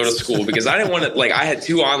morning, go to school, because I didn't want to, like, I had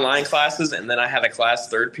 2 online classes and then I had a class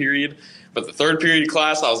third period. But the third period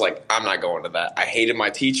class, I was like, I'm not going to that. I hated my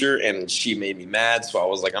teacher and she made me mad. So I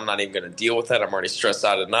was like, I'm not even going to deal with that. I'm already stressed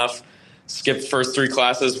out enough. Skipped the first 3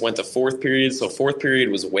 classes, went to fourth period. So fourth period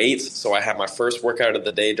was weights. So I had my first workout of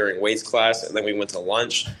the day during weights class. And then we went to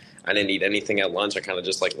lunch. I didn't eat anything at lunch. I kind of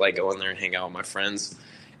just like go in there and hang out with my friends.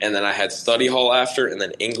 And then I had study hall after, and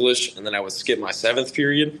then English. And then I would skip my 7th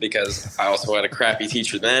period because I also had a crappy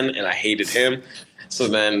teacher then and I hated him. So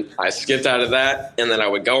then I skipped out of that. And then I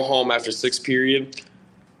would go home after 6th period,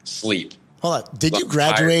 sleep. Hold on. Did you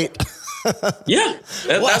graduate? Yeah,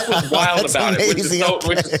 that's what's wild about amazing. it,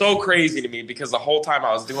 which is so crazy to me, because the whole time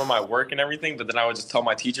I was doing my work and everything, but then I would just tell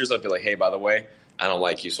my teachers, I'd be like, hey, by the way, I don't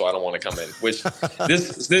like you, so I don't want to come in. Which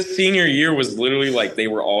this senior year was literally like they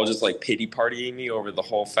were all just like pity partying me over the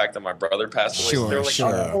whole fact that my brother passed away.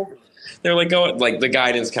 They were like, go, like the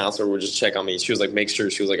guidance counselor would just check on me. She was like, she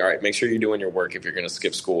was like, all right, make sure you're doing your work if you're going to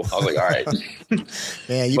skip school. I was like, all right.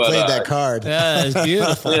 Man, you played that card. Yeah, it's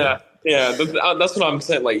beautiful. Yeah, that's what I'm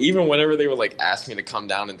saying. Like, even whenever they would like ask me to come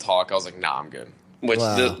down and talk, I was like, nah, I'm good. Which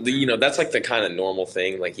that's like the kind of normal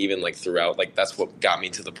thing. Like, even like throughout, like that's what got me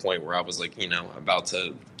to the point where I was like, about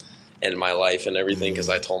to end my life and everything, because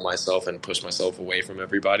I told myself and pushed myself away from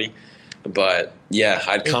everybody. But yeah,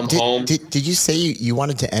 I'd come home. Did you say you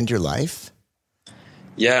wanted to end your life?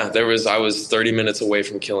 Yeah, I was 30 minutes away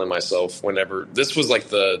from killing myself whenever this was like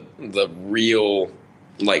the real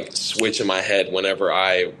like switch in my head whenever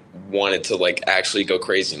I wanted to like actually go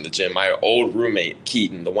crazy in the gym. My old roommate,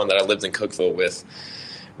 Keaton, the one that I lived in Cookville with,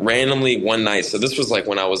 randomly one night, so this was like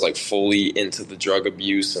when I was like fully into the drug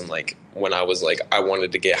abuse, and like when I was like I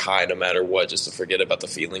wanted to get high no matter what, just to forget about the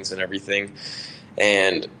feelings and everything.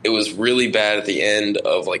 And it was really bad at the end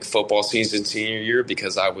of like football season senior year,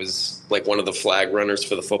 because I was like one of the flag runners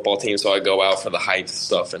for the football team. So I go out for the hype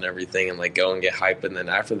stuff and everything and like go and get hype. And then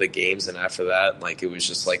after the games and after that, like it was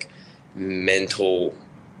just like mental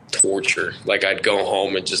torture. Like I'd go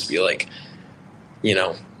home and just be like,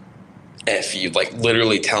 F you, like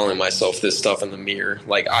literally telling myself this stuff in the mirror.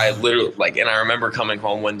 Like I literally and I remember coming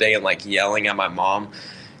home one day and like yelling at my mom,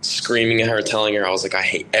 screaming at her, telling her I was like, I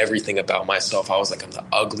hate everything about myself. I was like, I'm the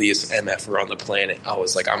ugliest MFer on the planet. I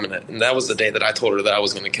was like, and that was the day that I told her that I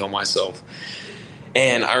was going to kill myself.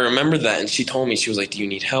 And I remember that, and she told me, she was like, do you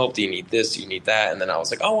need help? Do you need this? Do you need that? And then I was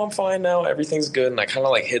like, oh, I'm fine now. Everything's good. And I kind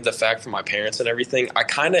of like hid the fact from my parents and everything. I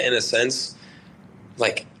kind of, in a sense,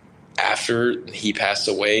 like after he passed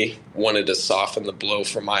away, wanted to soften the blow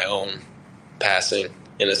for my own passing,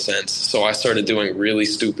 in a sense. So I started doing really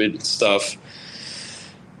stupid stuff.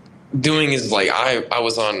 doing is like I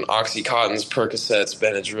was on Oxycontins, Percocets,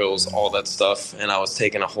 Benadryls, all that stuff, and I was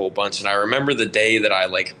taking a whole bunch. And I remember the day that I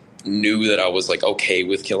like knew that I was like okay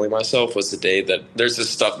with killing myself was the day that there's this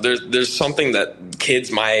stuff. There's something that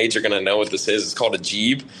kids my age are gonna know what this is. It's called a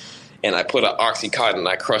Jeeb. And I put an Oxycontin and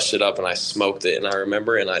I crushed it up and I smoked it. And I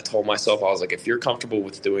remember, and I told myself, I was like, if you're comfortable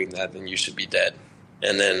with doing that, then you should be dead.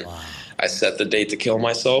 And then I set the date to kill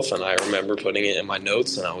myself. And I remember putting it in my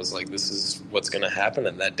notes. And I was like, this is what's going to happen.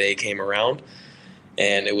 And that day came around.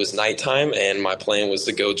 And it was nighttime. And my plan was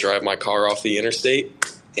to go drive my car off the interstate.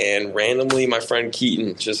 And randomly, my friend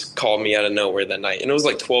Keaton just called me out of nowhere that night. And it was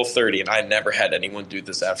like 12:30. And I had never had anyone do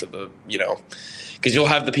this after the, because you'll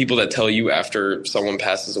have the people that tell you after someone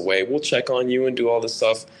passes away, we'll check on you and do all this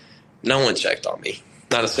stuff. No one checked on me.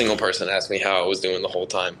 Not a single person asked me how I was doing the whole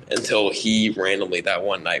time until he randomly that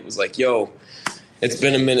one night was like, yo, it's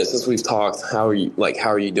been a minute since we've talked. How are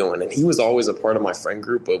you doing? And he was always a part of my friend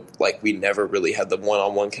group, but like we never really had the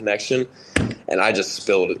one-on-one connection. And I just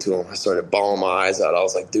spilled it to him. I started bawling my eyes out. I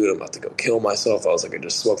was like, dude, I'm about to go kill myself. I was like, I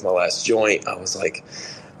just smoked my last joint. I was like,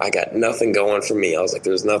 I got nothing going for me. I was like,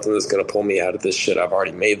 there's nothing that's going to pull me out of this shit. I've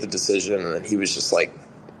already made the decision. And then he was just like,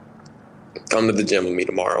 come to the gym with me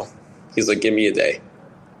tomorrow. He's like, give me a day.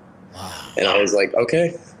 Wow. And I was like,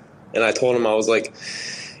 okay. And I told him, I was like,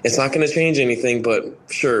 it's not going to change anything, but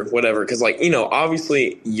sure, whatever. Because like,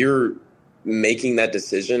 obviously you're making that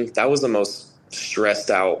decision. That was the most stressed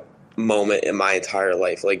out moment in my entire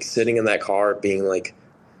life. Like sitting in that car being like,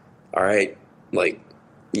 all right, like,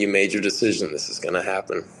 you made your decision. This is going to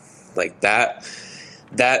happen. Like that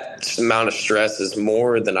amount of stress is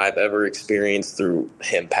more than I've ever experienced through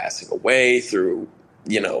him passing away, through,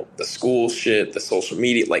 the school shit, the social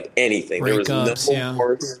media, like anything. There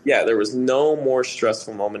was no more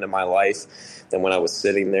stressful moment in my life than when I was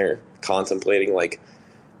sitting there contemplating, like,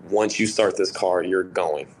 once you start this car, you're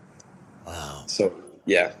going. Wow. So,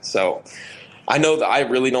 yeah. So I know that I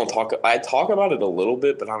really don't I talk about it a little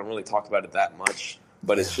bit, but I don't really talk about it that much.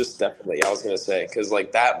 But it's just definitely, I was going to say, because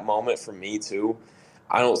like that moment for me too,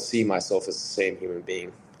 I don't see myself as the same human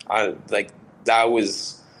being. I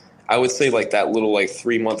would say like that little like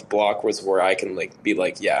 3-month block was where I can like be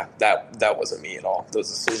like, yeah, that wasn't me at all. Those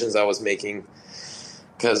decisions I was making,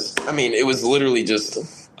 because it was literally just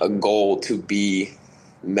a goal to be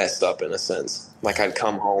messed up in a sense. Like I'd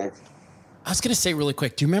come home. I was going to say really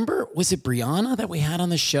quick, do you remember, was it Brianna that we had on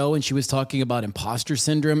the show and she was talking about imposter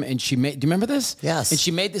syndrome and do you remember this? Yes. And she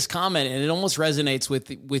made this comment and it almost resonates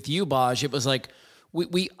with you, Baj. It was like,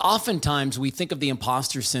 we oftentimes we think of the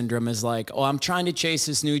imposter syndrome as like, oh, I'm trying to chase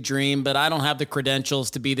this new dream, but I don't have the credentials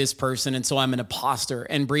to be this person. And so I'm an imposter.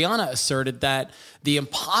 And Brianna asserted that the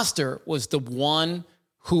imposter was the one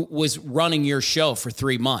who was running your show for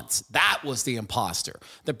 3 months. That was the imposter.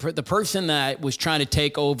 The person that was trying to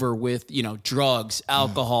take over with, drugs,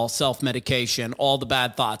 alcohol, self-medication, all the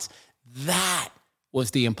bad thoughts. That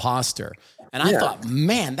was the imposter. And I thought,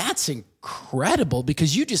 man, that's incredible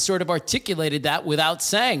because you just sort of articulated that without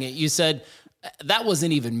saying it. You said, that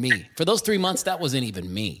wasn't even me. For those 3 months, that wasn't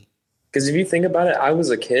even me. Because if you think about it, I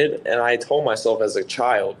was a kid and I told myself as a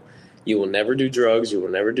child, you will never do drugs. You will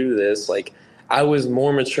never do this. Like, I was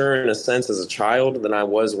more mature in a sense as a child than I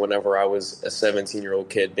was whenever I was a 17-year-old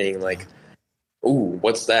kid being like, ooh,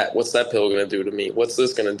 what's that? What's that pill going to do to me? What's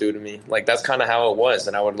this going to do to me? Like, that's kind of how it was.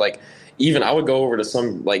 And I would I would go over to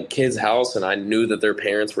some like kid's house and I knew that their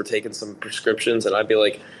parents were taking some prescriptions and I'd be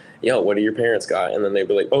like, yo, what do your parents got? And then they'd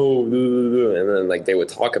be like, oh, and then like they would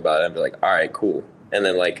talk about it. I'd be like, all right, cool. And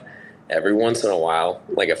then like every once in a while,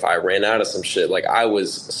 like if I ran out of some shit, like I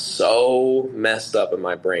was so messed up in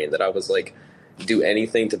my brain that I was like, do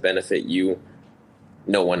anything to benefit you,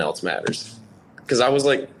 no one else matters. Because I was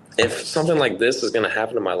like, if something like this is going to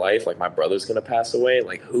happen in my life, like my brother's going to pass away,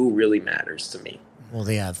 like who really matters to me? Well,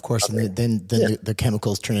 yeah, of course. Okay. And then the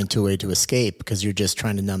chemicals turn into a way to escape because you're just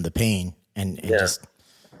trying to numb the pain and just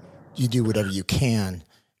you do whatever you can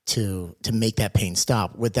to make that pain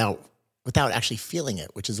stop without actually feeling it,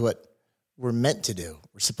 which is what we're meant to do.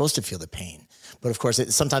 We're supposed to feel the pain. But of course,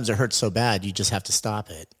 sometimes it hurts so bad, you just have to stop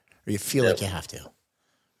it. Or you feel like you have to.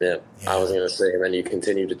 Yeah, I was going to say, and then you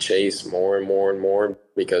continue to chase more and more and more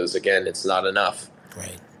because, again, it's not enough.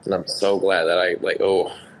 Right. And I'm so glad that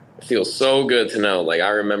it feels so good to know. Like, I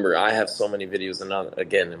remember I have so many videos,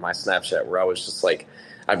 again, in my Snapchat where I was just like,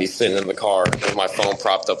 I'd be sitting in the car with my phone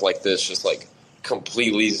propped up like this, just like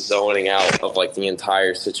completely zoning out of like the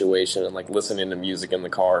entire situation and like listening to music in the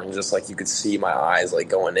car. And just like you could see my eyes like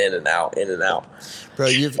going in and out. Bro,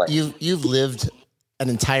 you've lived an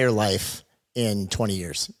entire life in 20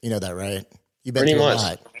 years. You know that, right? You've been through a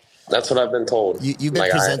lot. That's what I've been told. You've been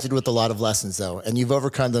presented with a lot of lessons, though, and you've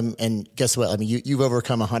overcome them. And guess what? I mean, you've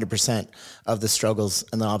overcome 100% of the struggles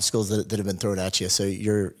and the obstacles that have been thrown at you. So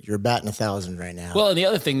you're batting 1,000 right now. Well, and the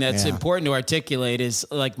other thing that's important to articulate is,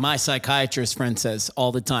 like my psychiatrist friend says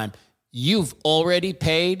all the time, you've already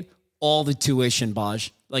paid all the tuition, Baj.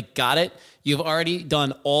 Like, got it? You've already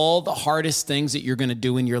done all the hardest things that you're going to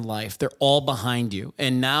do in your life. They're all behind you.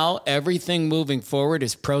 And now everything moving forward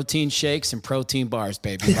is protein shakes and protein bars,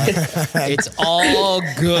 baby. Like, it's all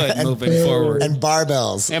good moving forward. And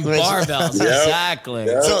barbells. And barbells, exactly.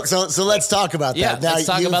 Yep. So let's talk about that. Yeah, now, let's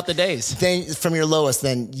talk about the days. Then from your lowest,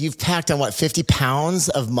 then you've packed on what, 50 pounds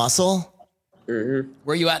of muscle? Mm-hmm.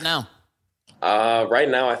 Where are you at now? Right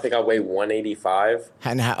now, I think I weigh 185.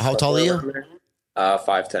 And how tall are you?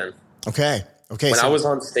 5'10". Okay. When I was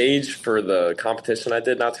on stage for the competition I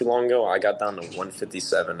did not too long ago, I got down to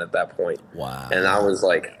 157 at that point. Wow. And I was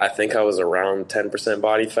like, I think I was around 10%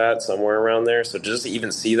 body fat, somewhere around there. So just to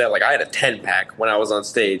even see that, like I had a 10-pack when I was on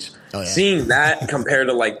stage. Oh, yeah. Seeing that compared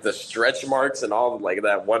to like the stretch marks and all like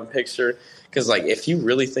that one picture. Because like if you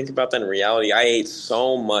really think about that in reality, I ate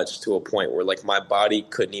so much to a point where like my body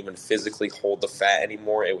couldn't even physically hold the fat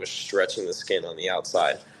anymore. It was stretching the skin on the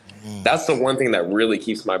outside. That's the one thing that really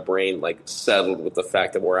keeps my brain like settled with the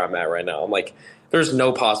fact of where I'm at right now. I'm like, there's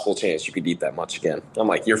no possible chance you could eat that much again. I'm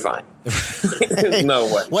like, you're fine. There's no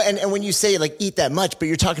way. Well, and when you say like eat that much, but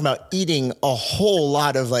you're talking about eating a whole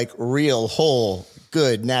lot of like real, whole,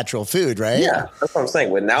 good, natural food, right? Yeah, that's what I'm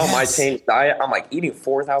saying. With now my changed diet, I'm like eating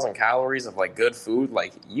 4,000 calories of like good food.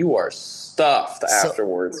 Like you are stuffed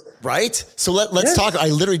afterwards. Right? So let's talk. I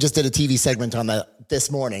literally just did a TV segment on that this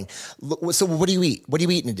morning. So what do you eat? What do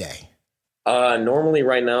you eat in a day? Normally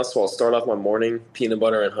right now, so I'll start off my morning, peanut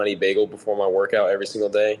butter and honey bagel before my workout every single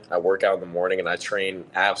day. I work out in the morning and I train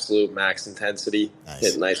absolute max intensity,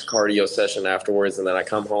 hit a nice cardio session afterwards, and then I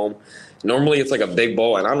come home. Normally it's like a big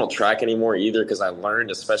bowl, and I don't track anymore either because I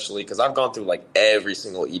learned, especially because I've gone through like every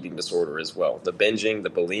single eating disorder as well. The binging, the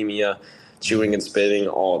bulimia, chewing and spitting,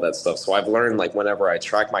 all of that stuff. So I've learned like whenever I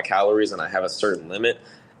track my calories and I have a certain limit,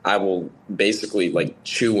 I will basically like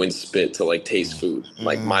chew and spit to like taste food.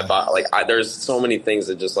 Like my body, like there's so many things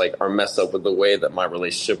that just like are messed up with the way that my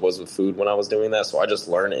relationship was with food when I was doing that. So I just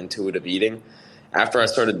learned intuitive eating. After I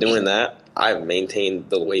started doing that, I've maintained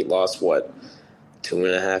the weight loss,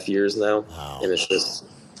 2.5 years now. Wow. And it's just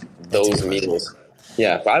those meals.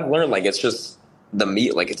 Yeah. But I've learned like, it's just the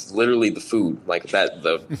meat, like it's literally the food, like that,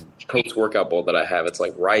 the post workout bowl that I have, it's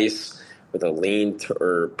like rice with a lean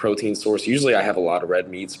or protein source. Usually I have a lot of red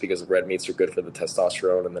meats because red meats are good for the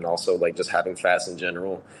testosterone. And then also like just having fats in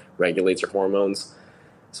general regulates your hormones.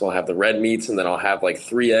 So I'll have the red meats and then I'll have like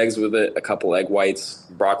 3 eggs with it, a couple egg whites,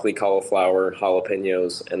 broccoli, cauliflower,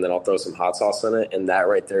 jalapenos, and then I'll throw some hot sauce in it. And that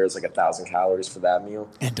right there is like 1,000 calories for that meal.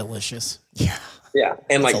 And delicious. Yeah. Yeah.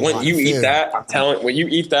 And like when you eat that, I'm telling, when you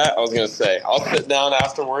eat that, I was going to say, I'll sit down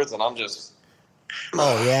afterwards and I'm just.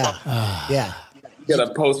 Oh yeah. Yeah.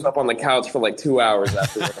 Gonna post up on the couch for like 2 hours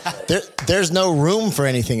after. There's no room for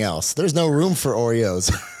anything else. There's no room for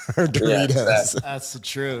Oreos or Doritos. Yeah, that's the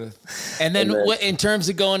truth. And then in terms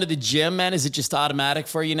of going to the gym, man, is it just automatic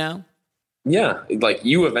for you now? Yeah, like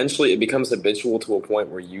you eventually, it becomes habitual to a point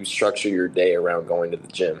where you structure your day around going to the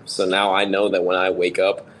gym. So now I know that when I wake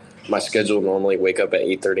up, my schedule normally wake up at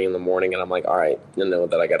 8:30 in the morning, and I'm like, all right, you know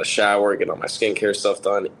that I got to shower, get all my skincare stuff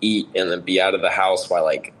done, eat, and then be out of the house by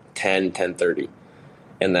like 10:30.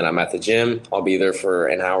 And then I'm at the gym. I'll be there for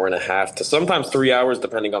an hour and a half to sometimes 3 hours,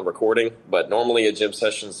 depending on recording. But normally a gym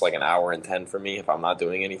session is like an hour and 10 for me if I'm not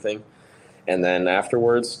doing anything. And then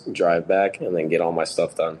afterwards, drive back and then get all my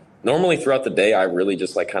stuff done. Normally throughout the day, I really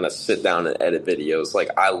just like kind of sit down and edit videos.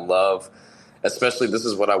 Like I love, especially this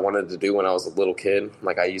is what I wanted to do when I was a little kid.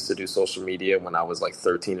 Like I used to do social media when I was like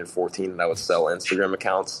 13 and 14 and I would sell Instagram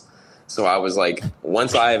accounts. So I was like,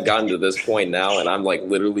 once I have gotten to this point now and I'm like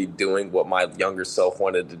literally doing what my younger self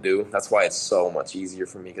wanted to do, that's why it's so much easier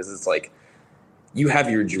for me because it's like you have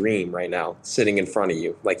your dream right now sitting in front of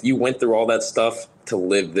you. Like you went through all that stuff to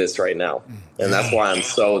live this right now. And that's why I'm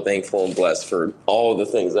so thankful and blessed for all the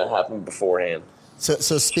things that happened beforehand. So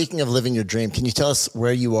speaking of living your dream, can you tell us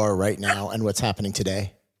where you are right now and what's happening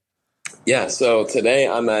today? Yeah, so today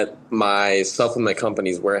I'm at my supplement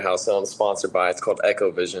company's warehouse that I'm sponsored by. It's called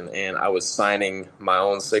Echo Vision, and I was signing my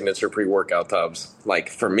own signature pre-workout tubs. Like,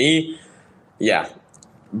 for me,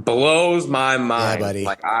 blows my mind. Yeah, buddy.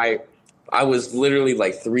 Like, I was literally,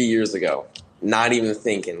 like, 3 years ago, not even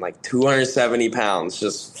thinking, like, 270 pounds,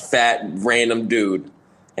 just fat, random dude,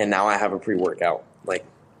 and now I have a pre-workout. Like,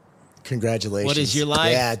 congratulations. What is your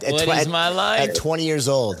life? Yeah, what is my life? At 20 years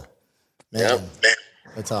old. Man. Yep.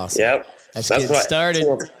 That's awesome. Yep. That's what started.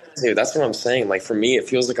 Dude, that's what I'm saying. Like, for me, it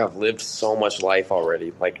feels like I've lived so much life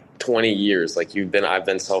already. Like 20 years. Like I've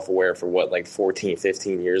been self-aware for what, like 14,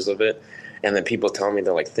 15 years of it. And then people tell me,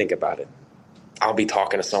 they're like, think about it. I'll be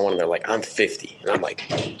talking to someone and they're like, I'm 50. And I'm like,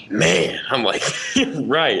 man, I'm like,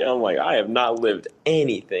 right. I'm like, I have not lived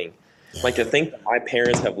anything. Yeah. Like, to think that my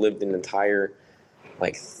parents have lived an entire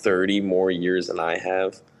like 30 more years than I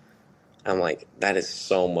have. I'm like, that is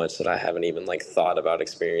so much that I haven't even like thought about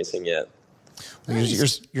experiencing yet. Well,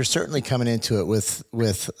 you're certainly coming into it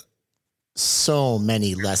with so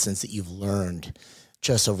many lessons that you've learned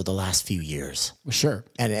just over the last few years. Sure.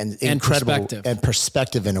 And incredible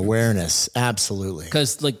perspective and awareness. Absolutely.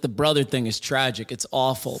 Because like the brother thing is tragic. It's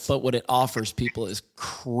awful. But what it offers people is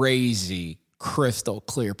crazy, crystal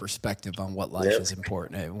clear perspective on what life is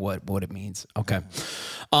important and what it means. Okay.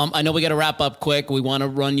 I know we got to wrap up quick. We want to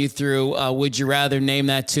run you through Would You Rather, Name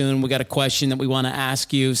That Tune. We got a question that we want to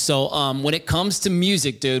ask you. So when it comes to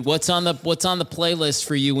music, dude, what's on the playlist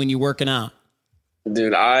for you when you're working out?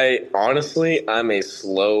 Dude, I'm a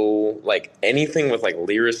slow, like anything with like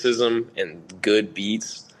lyricism and good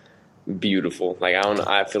beats, beautiful. Like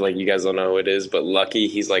I feel like you guys don't know who it is, but Lucky,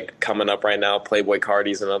 he's like coming up right now. Playboy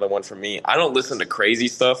Cardi's another one for me. I don't listen to crazy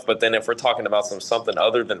stuff, but then if we're talking about something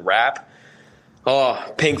other than rap,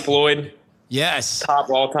 Pink Floyd. Yes.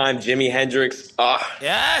 Top all time, Jimi Hendrix.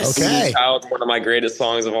 Yes. Okay. Child's one of my greatest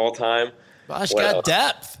songs of all time. Gosh, got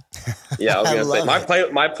depth. Yeah, I was gonna say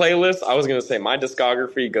my playlist. I was gonna say my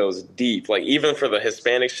discography goes deep. Like even for the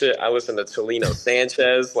Hispanic shit, I listen to Tolino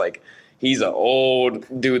Sanchez. Like he's an old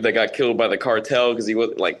dude that got killed by the cartel because he was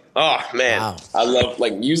like, oh man, wow. I love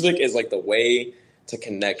like music is like the way to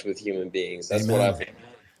connect with human beings. That's Amen. What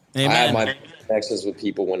I have my connections with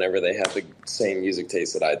people whenever they have the same music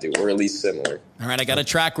taste that I do, or at least similar. All right, I got a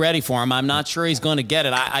track ready for him. I'm not sure he's going to get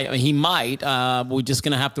it. He might. We're just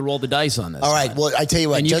going to have to roll the dice on this. All right. Well, I tell you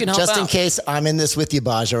what, just in case I'm in this with you,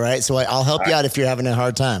 Baj, all right? So I'll help you out if you're having a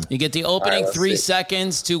hard time. You get the opening 3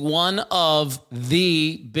 seconds to one of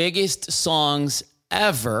the biggest songs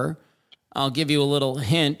ever. I'll give you a little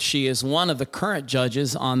hint. She is one of the current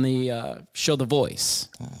judges on the show The Voice,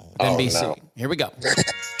 NBC. No. Here we go.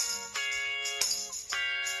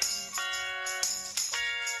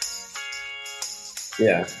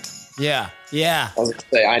 Yeah. I was gonna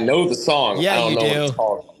say I know the song. Yeah, I don't know do. what it's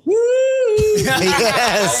called. Woo!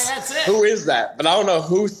 Yes. That's it. Who is that? But I don't know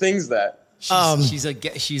who sings that. She's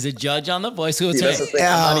a judge on The Voice. Who's that's the thing.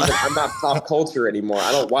 I'm not pop culture anymore.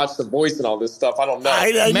 I don't watch The Voice and all this stuff. I don't know.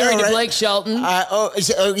 I Married to Blake Shelton.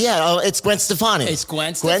 It's Gwen Stefani. It's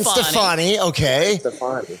Gwen Stefani. Okay.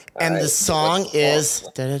 Stefani. And the song is.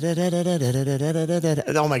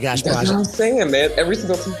 Oh my gosh, That's what I'm saying, man. Every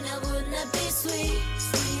single time.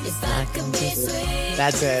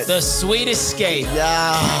 That's it. The Sweet Escape.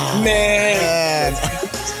 Yeah. Man.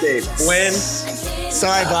 Escape. Gwen.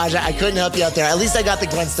 Sorry, Baja. I couldn't help you out there. At least I got the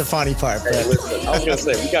Gwen Stefani part. Hey, listen, I was going to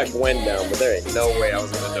say, we got Gwen down, but there ain't no way I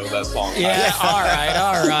was going to know that song. Yeah,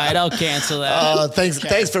 all right. I'll cancel that. Oh,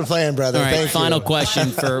 thanks for playing, brother. All right, Thank final you. question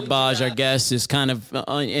for Baj, our guest, is kind of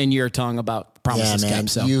in your tongue about Promises Kept.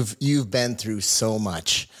 So. You've been through so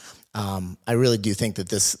much. I really do think that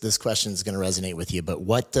this question is going to resonate with you, but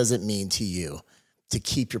what does it mean to you to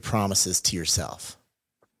keep your promises to yourself?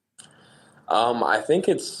 I think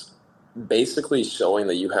it's basically showing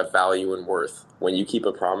that you have value and worth. When you keep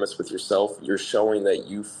a promise with yourself, you're showing that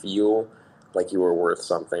you feel like you were worth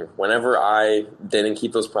something. Whenever I didn't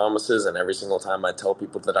keep those promises, and every single time I tell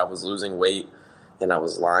people that I was losing weight and I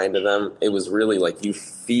was lying to them, it was really like you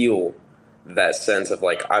feel that sense of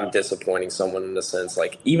like I'm disappointing someone in a sense.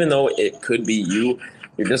 Like even though it could be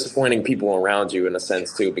you're disappointing people around you in a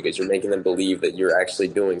sense too, because you're making them believe that you're actually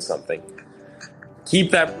doing something.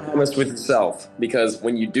 Keep that promise with yourself, because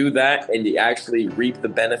when you do that and you actually reap the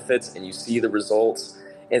benefits and you see the results,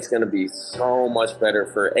 it's going to be so much better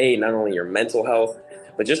for not only your mental health,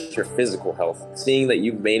 but just your physical health. Seeing that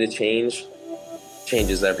you've made a change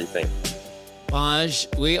changes everything.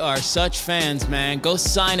 Baj, we are such fans, man. Go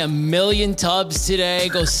sign 1 million tubs today.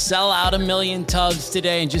 Go sell out 1 million tubs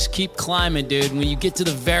today and just keep climbing, dude. When you get to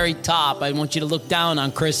the very top, I want you to look down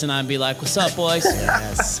on Chris and I and be like, what's up, boys?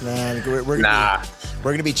 Yes, man.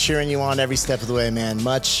 We're gonna be cheering you on every step of the way, man.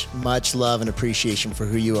 Much love and appreciation for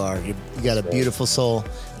who you are. You got a beautiful soul,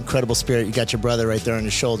 incredible spirit. You got your brother right there on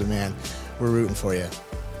your shoulder, man. We're rooting for you.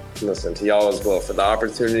 Listen, to y'all as well, for the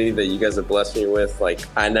opportunity that you guys have blessed me with. Like,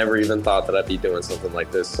 I never even thought that I'd be doing something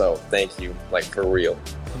like this. So thank you, like, for real.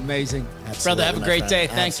 Amazing. Absolutely, brother, have a great day.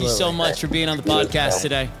 Thank you so much for being on the podcast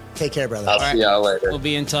today. Take care, brother. I'll see y'all later. We'll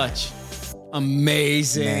be in touch.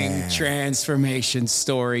 Amazing transformation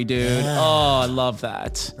story, dude. Yeah. Oh, I love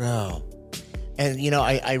that. Bro, And, you know,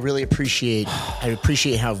 I really appreciate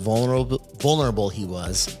how vulnerable he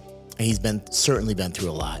was. And he's certainly been through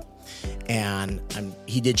a lot. And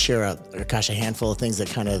he did share a handful of things that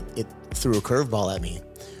kind of it threw a curveball at me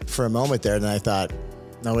for a moment there. And then I thought,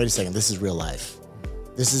 no, wait a second, this is real life.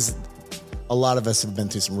 A lot of us have been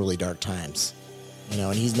through some really dark times, you know,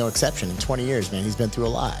 and he's no exception. In 20 years, man, he's been through a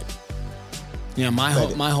lot. Yeah, my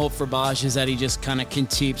hope for Bosch is that he just kind of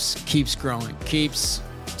keeps growing, keeps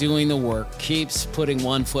doing the work, keeps putting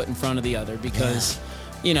one foot in front of the other, because,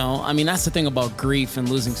 you know, I mean, that's the thing about grief and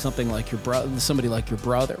losing something like somebody like your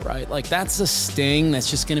brother, right? Like, that's a sting that's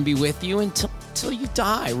just going to be with you until you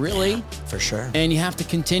die, really. Yeah, for sure. And you have to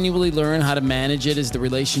continually learn how to manage it as the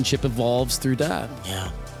relationship evolves through death. Yeah.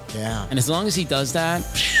 And as long as he does that,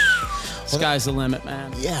 sky's the limit,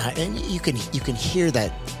 man. Yeah, and you can hear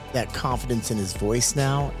that confidence in his voice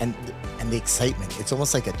now, and the excitement. It's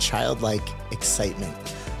almost like a childlike excitement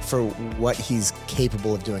for what he's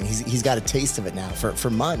capable of doing. He's got a taste of it now for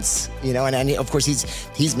months, you know, and of course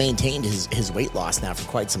he's maintained his weight loss now for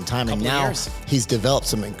quite some time, and now he's developed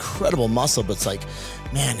some incredible muscle. But it's like,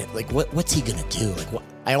 man, like what's he gonna do? Like, what?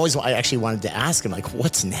 I actually wanted to ask him, like,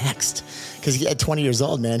 what's next? Because at 20 years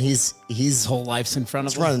old, man, his whole life's in front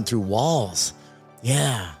of him. Running through walls.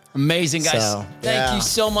 Yeah. Amazing, guys. So, Thank you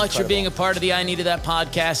so much for being a part of the I Needed That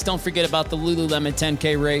podcast. Don't forget about the Lululemon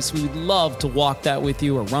 10K race. We would love to walk that with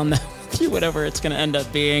you or run that with you, whatever it's going to end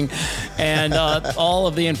up being. And all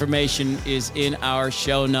of the information is in our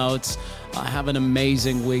show notes. Have an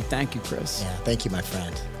amazing week. Thank you, Chris. Yeah, thank you, my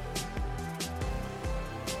friend.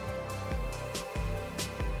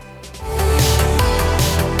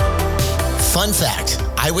 Fun fact,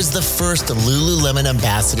 I was the first Lululemon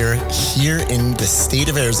ambassador here in the state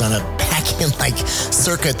of Arizona back in like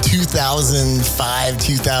circa 2005,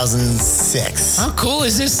 2006. How cool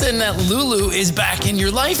is this then that Lulu is back in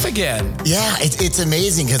your life again? Yeah, it's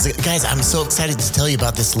amazing because, guys, I'm so excited to tell you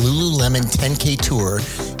about this Lululemon 10K tour.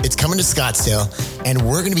 It's coming to Scottsdale, and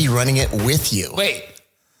we're going to be running it with you. Wait.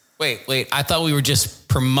 I thought we were just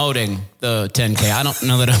promoting the 10K. I don't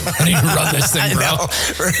know that I'm ready to run this thing, bro.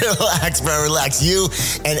 Relax. You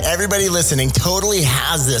and everybody listening totally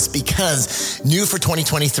has this, because new for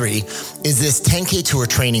 2023 is this 10K tour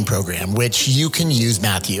training program, which you can use,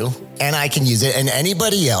 Matthew, and I can use it, and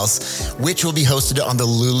anybody else, which will be hosted on the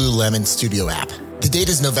Lululemon Studio app. The date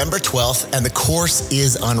is November 12th, and the course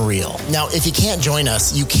is unreal. Now, if you can't join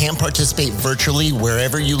us, you can participate virtually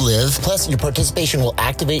wherever you live. Plus, your participation will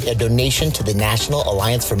activate a donation to the National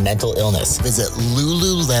Alliance for Mental Illness. Visit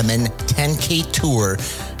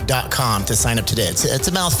lululemon10ktour.com to sign up today. It's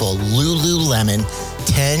a mouthful. Lululemon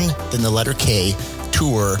 10, then the letter K,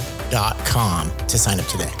 tour.com to sign up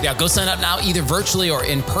today. Yeah, go sign up now, either virtually or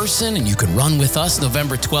in person, and you can run with us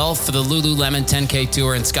November 12th for the Lululemon 10K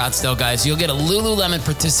tour in Scottsdale, guys. You'll get a Lululemon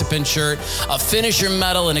participant shirt, a finisher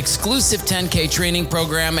medal, an exclusive 10K training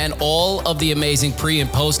program, and all of the amazing pre- and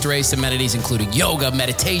post-race amenities, including yoga,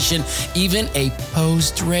 meditation, even a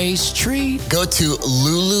post-race treat. Go to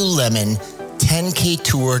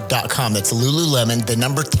Lululemon10ktour.com. That's Lululemon, the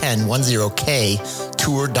number 10, 10K,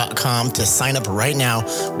 tour.com to sign up right now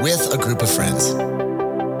with a group of friends.